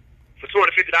for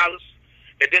 $250,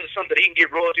 and this is something that he can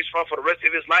get royalties from for the rest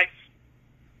of his life,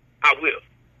 I will.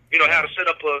 You know, how to set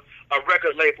up a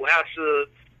record label, how to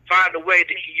find a way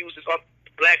that he can use his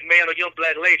black man or young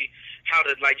black lady, how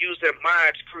to, like, use their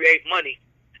mind to create money,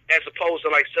 as opposed to,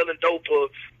 like, selling dope or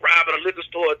robbing a liquor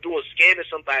store or doing scamming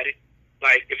somebody.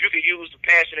 Like, if you can use the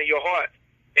passion in your heart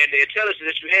and the intelligence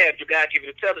that you have, your God-given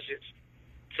intelligence,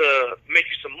 to make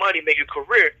you some money, make your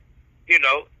career, you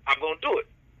know, I'm going to do it.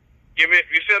 You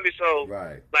feel me? So,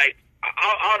 like,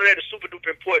 all of that is super duper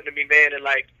important to me, man. And,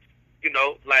 like, you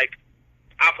know, like,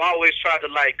 I've always tried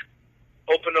to, like,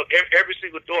 open up every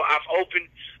single door I've opened.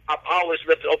 I've always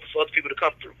left it open for other people to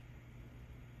come through.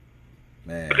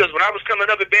 Man. Because when I was coming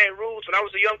up in Baton Rouge, when I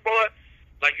was a young boy,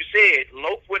 like you said,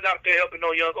 Lope went out there helping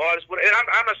no young artists. And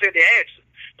I'm not saying they had to,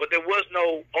 but there was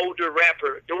no older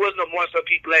rapper. There was no Marcel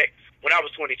P. Black when I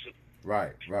was 22.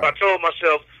 Right. So I told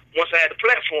myself, once I had the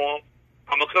platform,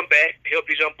 I'm gonna come back, help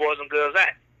these young boys and girls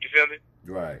out. You feel me?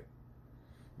 Right.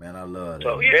 Man, I love that.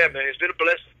 So yeah, man, it's been a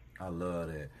blessing. I love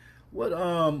that.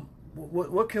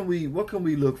 What can we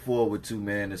look forward to,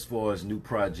 man, as far as new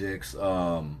projects,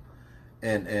 and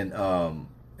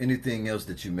anything else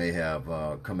that you may have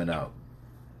coming out?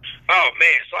 Oh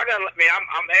man, so I got, man,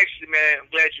 I'm actually, man, I'm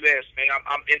glad you asked, man.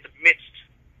 I'm in the midst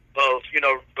of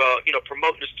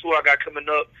promoting this tour I got coming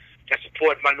up that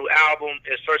supports my new album,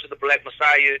 In Search of the Black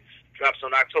Messiah. Drops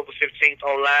on October 15th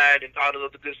online and all the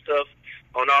other good stuff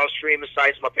on all streaming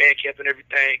sites, my Bandcamp and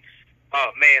everything.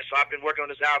 Man, so I've been working on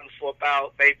this album for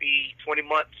about maybe 20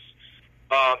 months.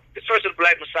 In Search of the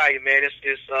Black Messiah, man,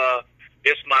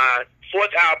 it's my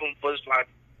fourth album, but I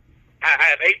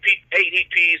have eight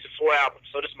EPs and 4 albums.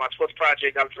 So this is my 12th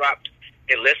project I've dropped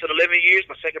in less than 11 years.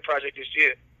 My second project this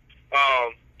year.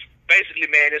 Basically,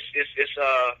 man, the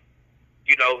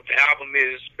album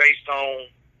is based on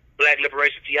Black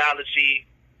liberation theology,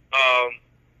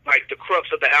 like the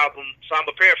crux of the album. So I'm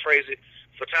gonna paraphrase it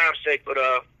for time's sake, but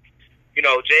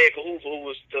J. Edgar Hoover, who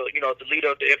was the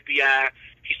leader of the FBI,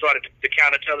 he started the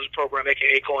counterintelligence program,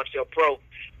 aka COINTELPRO.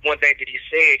 One thing that he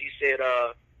said,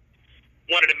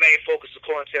 one of the main focuses of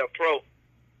COINTELPRO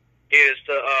is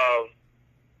to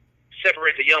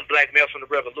separate the young black male from the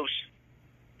revolution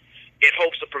in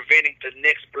hopes of preventing the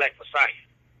next Black Messiah.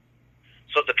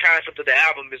 So the concept of the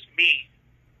album is me,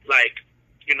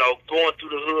 going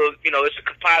through the hood. It's a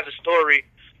composite story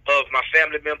of my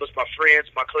family members, my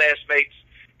friends, my classmates,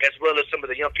 as well as some of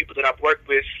the young people that I've worked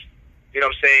with, in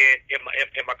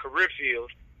my career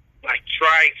field,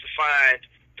 trying to find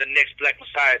the next Black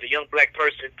Messiah, the young black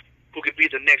person who could be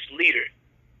the next leader,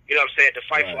 to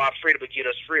fight for our freedom and get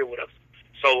us free or whatever.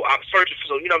 So I'm searching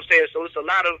for, so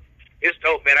it's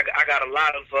dope, man. I got a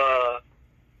lot of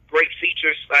great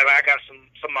features. I got some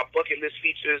of my bucket list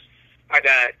features. I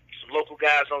got some local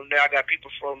guys on there. I got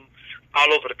people from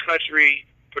all over the country,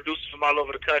 producers from all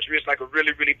over the country. It's like a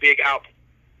really, really big album.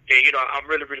 And, I'm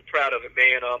really, really proud of it,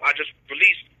 man. I just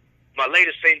released my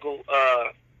latest single,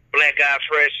 Black Guy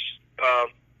Fresh,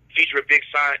 featuring Big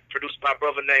Sign, produced by a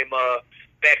brother named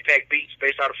Backpack Beats,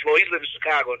 based out of Florida. He's living in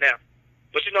Chicago now.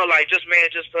 But, so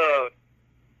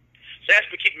that's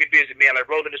been keeping me busy, man,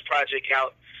 rolling this project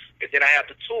out. And then I have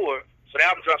the tour. So the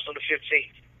album drops on the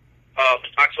 15th.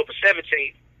 October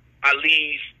 17th, I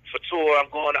leave for tour. I've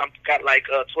got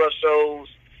 12 shows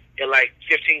in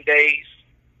 15 days.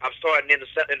 I'm starting in the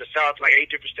South, 8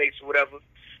 different states or whatever.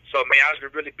 So, man, I've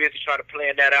been really busy trying to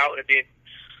plan that out, and then,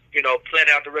 plan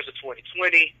out the rest of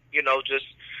 2020, just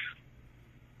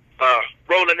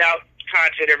rolling out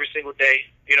content every single day,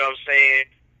 you know what I'm saying?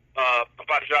 I'm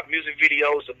about to drop music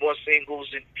videos and more singles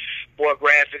and more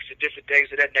graphics and different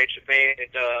things of that nature, man.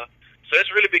 And so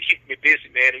that's really been keeping me busy,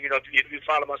 man. And, if you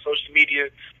follow my social media,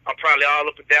 I'm probably all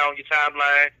up and down your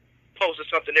timeline, posting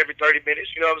something every 30 minutes,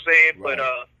 you know what I'm saying? Right.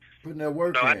 But putting that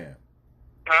work in.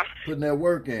 Putting that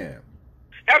work in.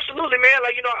 Absolutely, man.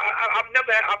 I've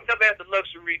never had the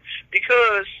luxury,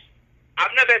 because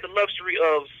I've never had the luxury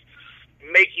of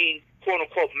making quote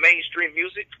unquote mainstream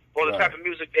music, or the type of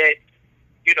music that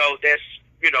that's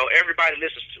everybody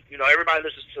listens to. Everybody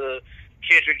listens to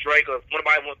Kendrick, Drake, or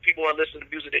when people want to listen to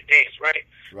music that dance, right?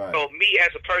 So me as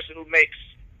a person who makes,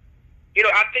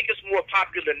 I think it's more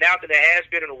popular now than it has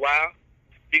been in a while,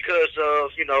 because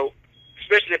of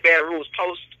especially the Bad Rules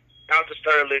post out to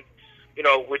Sterling,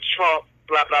 with Trump,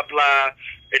 blah blah blah,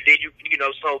 and then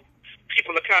so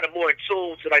people are kind of more in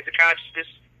tune to the consciousness,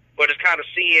 or just kind of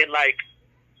seeing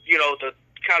the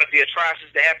kind of the atrocities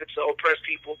that happen to oppressed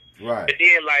people. Right. And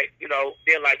then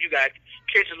you got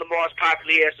Kendrick Lamar's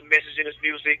popular, he has some message in his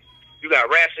music. You got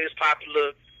Rhapsody is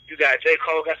popular. You got J.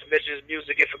 Cole got some message in his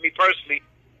music. And for me personally,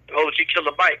 the OG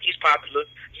Killer Mike, he's popular.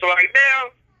 So now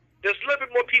there's a little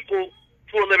bit more people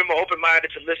who are a little bit more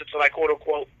open-minded to listen to quote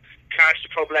unquote conscious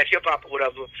pro-black hip-hop or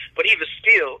whatever. But even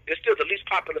still, it's still the least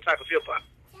popular type of hip-hop.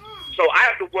 So I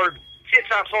have to work 10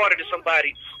 times harder than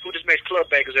somebody who just makes club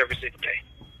bangers every single day.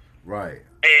 Right.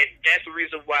 And that's the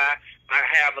reason why I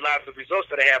have a lot of the results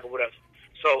that I have or whatever.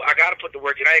 So I got to put the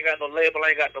work in. I ain't got no label.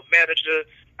 I ain't got no manager.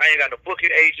 I ain't got no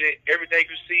booking agent. Everything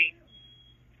you see,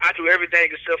 I do everything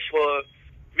except for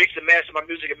mix and master my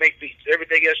music and make beats.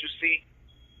 Everything else you see,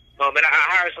 and I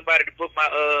hired somebody to book my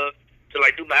to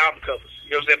do my album covers.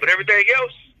 You know what I'm saying? But everything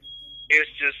else is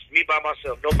just me by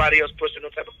myself. Nobody else pushing no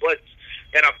type of buttons.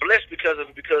 And I'm blessed because of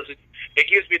it, because it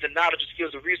gives me the knowledge, and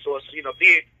skills, and resources.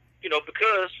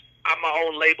 Because I'm my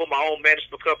own label, my own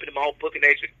management company, my own booking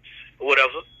agent, or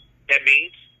whatever. That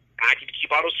means I can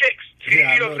keep all those checks.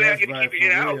 Yeah, you know what I'm saying? I can keep it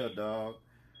in-house. Dog.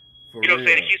 You know what I'm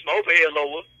saying? It keeps my overhead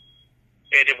lower.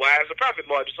 and then why is the profit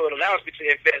margin? So it allows me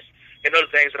to invest in other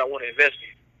things that I want to invest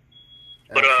in.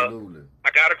 But Absolutely.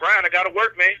 I gotta grind. I gotta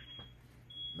work, man.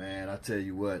 Man, I tell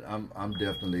you what, I'm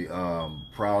definitely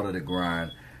proud of the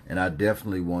grind, and I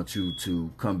definitely want you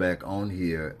to come back on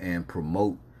here and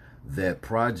promote that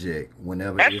project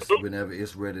whenever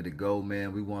it's ready to go,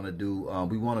 man. We want to do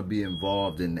we want to be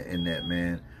involved in that,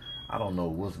 man. I don't know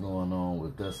what's going on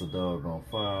with that's a doggone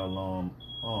fire alarm.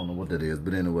 I don't know what that is,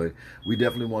 but anyway, we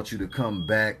definitely want you to come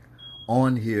back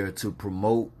on here to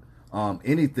promote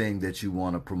anything that you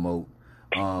want to promote.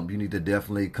 You need to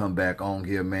definitely come back on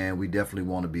here, man. We definitely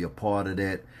want to be a part of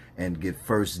that and get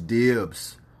first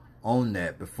dibs on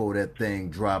that before that thing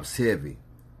drops heavy.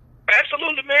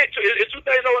 Absolutely, man. It's two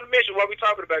things I want to mention while we're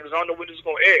talking about because I don't know when this is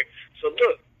going to air. So,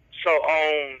 look. So,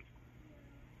 on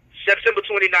September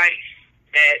 29th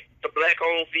at the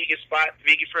Black-owned vegan spot,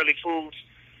 Vegan Friendly Foods,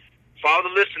 for all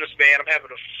the listeners, man, I'm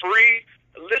having a free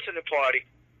listening party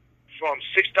from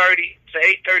 6:30 to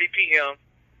 8:30 p.m.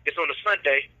 It's on a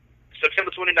Sunday,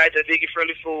 September 29th at Vegan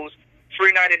Friendly Foods.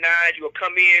 Free 99. You will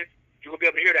come in. You're going to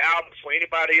be able to hear the album before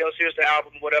anybody else hears the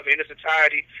album, whatever, in its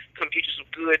entirety. Come get you some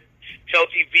good,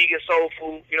 healthy, vegan soul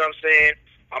food. You know what I'm saying?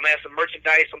 I'm going to have some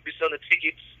merchandise. I'm going to be selling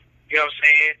tickets. You know what I'm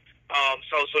saying?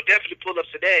 So definitely pull up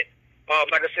to that.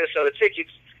 Like I said, sell the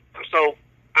tickets. So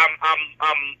I'm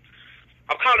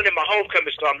calling it my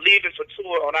homecoming. So I'm leaving for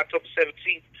tour on October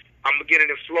 17th. I'm beginning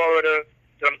in Florida.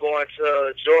 Then I'm going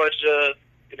to Georgia,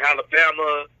 then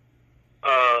Alabama,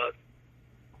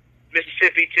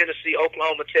 Mississippi, Tennessee,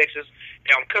 Oklahoma, Texas,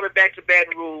 and I'm coming back to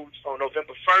Baton Rouge on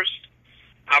November 1st.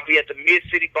 I'll be at the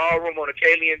Mid-City Ballroom on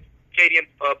Acadian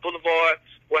Boulevard,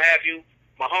 what have you.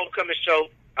 My homecoming show,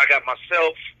 I got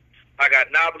myself, I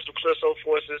got Nobles of Clisso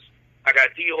Forces, I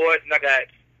got D. Horton, I got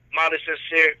Molly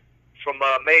Sincere from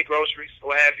May Groceries,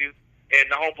 what have you,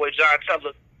 and the homeboy John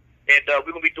Teller. And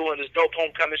we're going to be doing this dope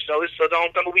homecoming show. It's the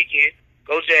homecoming weekend.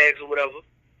 Go Jags or whatever.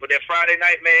 But that Friday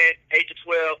night, man, 8 to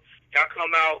 12, y'all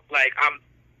come out like I've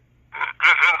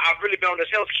really been on this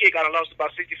health kick. I done lost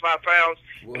about 65 pounds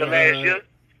in the last year.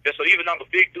 And so even though I'm a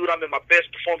big dude, I'm in my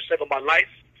best performance of my life.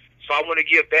 So I want to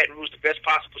give Baton Rouge the best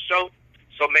possible show.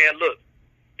 So man, look,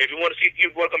 if you want to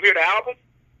come hear the album,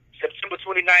 September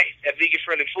 29th at Vegan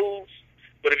Friendly Foods.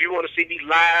 But if you want to see me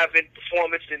live in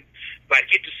performance and like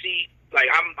get to see, like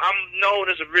I'm known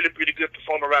as a really, really good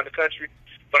performer around the country,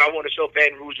 but I want to show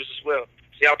Baton Rouge as well.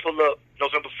 So y'all pull up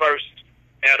November 1st.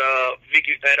 At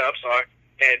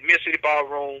Mid-City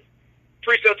Ballroom.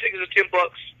 Pre-sale tickets are $10.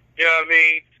 You know what I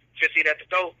mean? 15 at the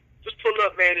door. Just pull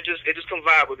up, man, and just come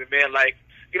vibe with me, man. Like,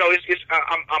 you know, I'm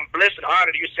blessed and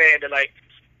honored you're saying that like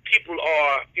people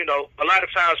are, you know, a lot of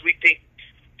times we think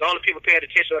the only people paying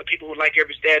attention are the people who like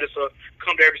every status or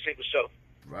come to every single show.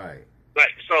 Right.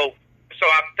 Like so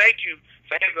I thank you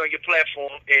for having me on your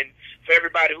platform and for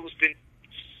everybody who's been,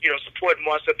 you know, supporting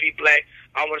Marcel P. Black.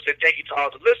 I want to say thank you to all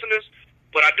the listeners.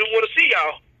 But I do want to see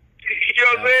y'all. You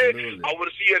know what I'm saying? I want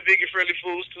to see you at Vegan Friendly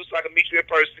Foods too, so I can meet you in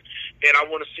person. And I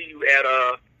want to see you at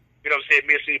you know what I'm saying,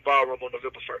 Mid-City Ballroom on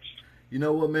November 1st. You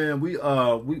know what, man? We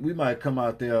might come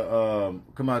out there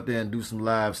and do some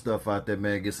live stuff out there,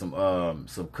 man. Get some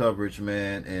coverage,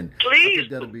 man. And please, I think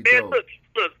that'll be man, dope.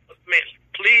 Look, man,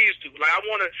 please do. Like I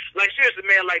want to, like seriously,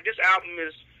 man. Like this album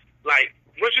is like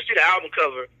once you see the album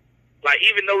cover, like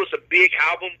even though it's a big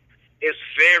album. It's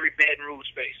very Baton Rouge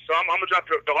based. So I'm gonna drop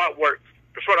the artwork,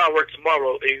 the front artwork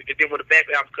tomorrow, and then with the back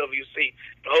album cover you see,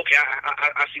 okay,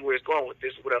 I see where it's going with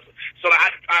this or whatever. So I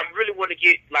really want to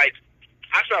get like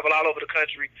I travel all over the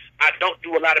country. I don't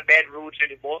do a lot of Baton Rouge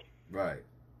anymore. Right.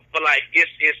 But like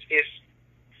it's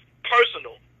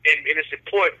personal and it's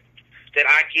important that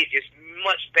I get as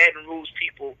much Baton Rouge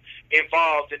people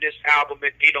involved in this album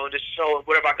and you know in this show and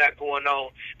whatever I got going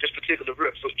on this particular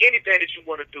rip. So anything that you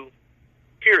want to do.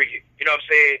 Period. You know what I'm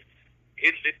saying?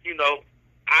 You know,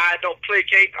 I don't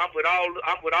placate. I'm with all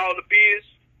the biz.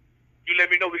 You let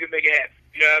me know we can make it happen.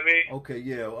 You know what I mean? Okay,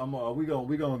 yeah.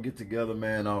 We gonna get together,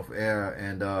 man, off air,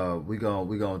 and we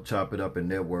gonna chop it up and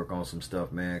network on some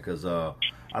stuff, man. Cause I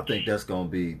think that's gonna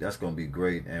be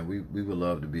great, and we would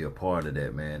love to be a part of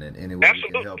that, man. And any way we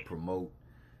can help promote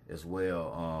as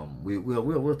well.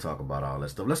 We'll talk about all that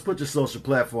stuff. Let's put your social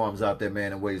platforms out there,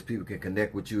 man, in ways people can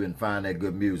connect with you and find that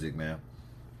good music, man.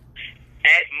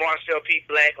 At Marcel P.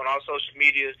 Black on all social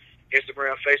media,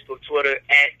 Instagram, Facebook, Twitter,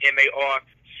 at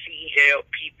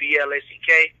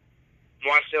MarcelPBlack.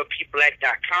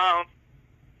 MarcelPBlack.com.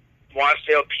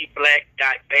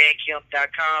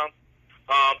 MarcelPBlack.bandcamp.com.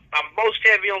 I'm most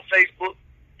heavy on Facebook,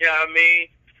 you know what I mean?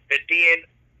 And then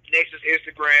next is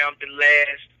Instagram, then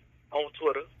last on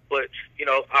Twitter. But, you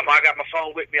know, I got my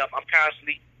phone with me. I'm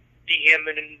constantly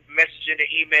DMing and messaging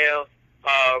and email.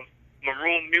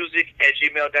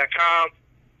 maroonmusic@gmail.com.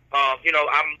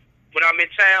 When I'm in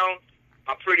town,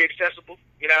 I'm pretty accessible.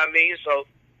 You know what I mean? So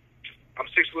I'm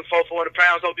 6'4", 400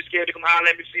 pounds. Don't be scared to come holler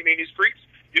at me, see me in these streets.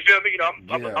 You feel me?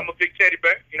 I'm a big teddy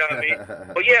bear. You know what I mean?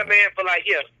 But yeah, man. But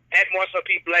at Marcel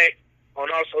P. Black on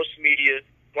all social media,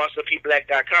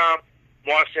 MarcelPBlack.com,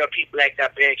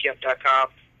 MarcelPBlack.bandcamp.com.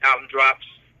 Album drops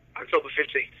October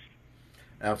 15th.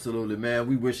 Absolutely, man.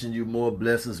 We wishing you more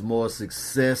blessings, more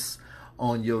success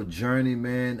on your journey,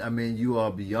 man. I mean, you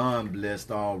are beyond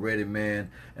blessed already, man.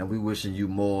 And we wishing you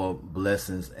more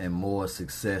blessings and more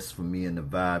success for me and the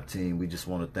Vibe team. We just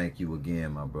want to thank you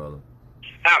again, my brother.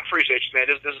 I appreciate you, man.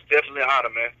 This is definitely an honor,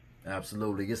 man.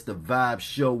 Absolutely. It's the Vibe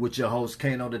Show with your host,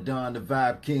 Kano the Don, the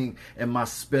Vibe King, and my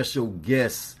special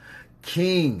guest,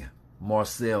 King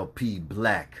Marcel P.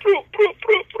 Black.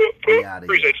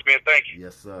 Appreciate you, man. Thank you.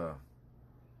 Yes, sir.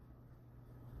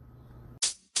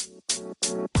 You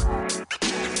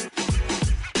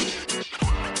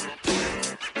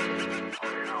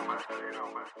know, man.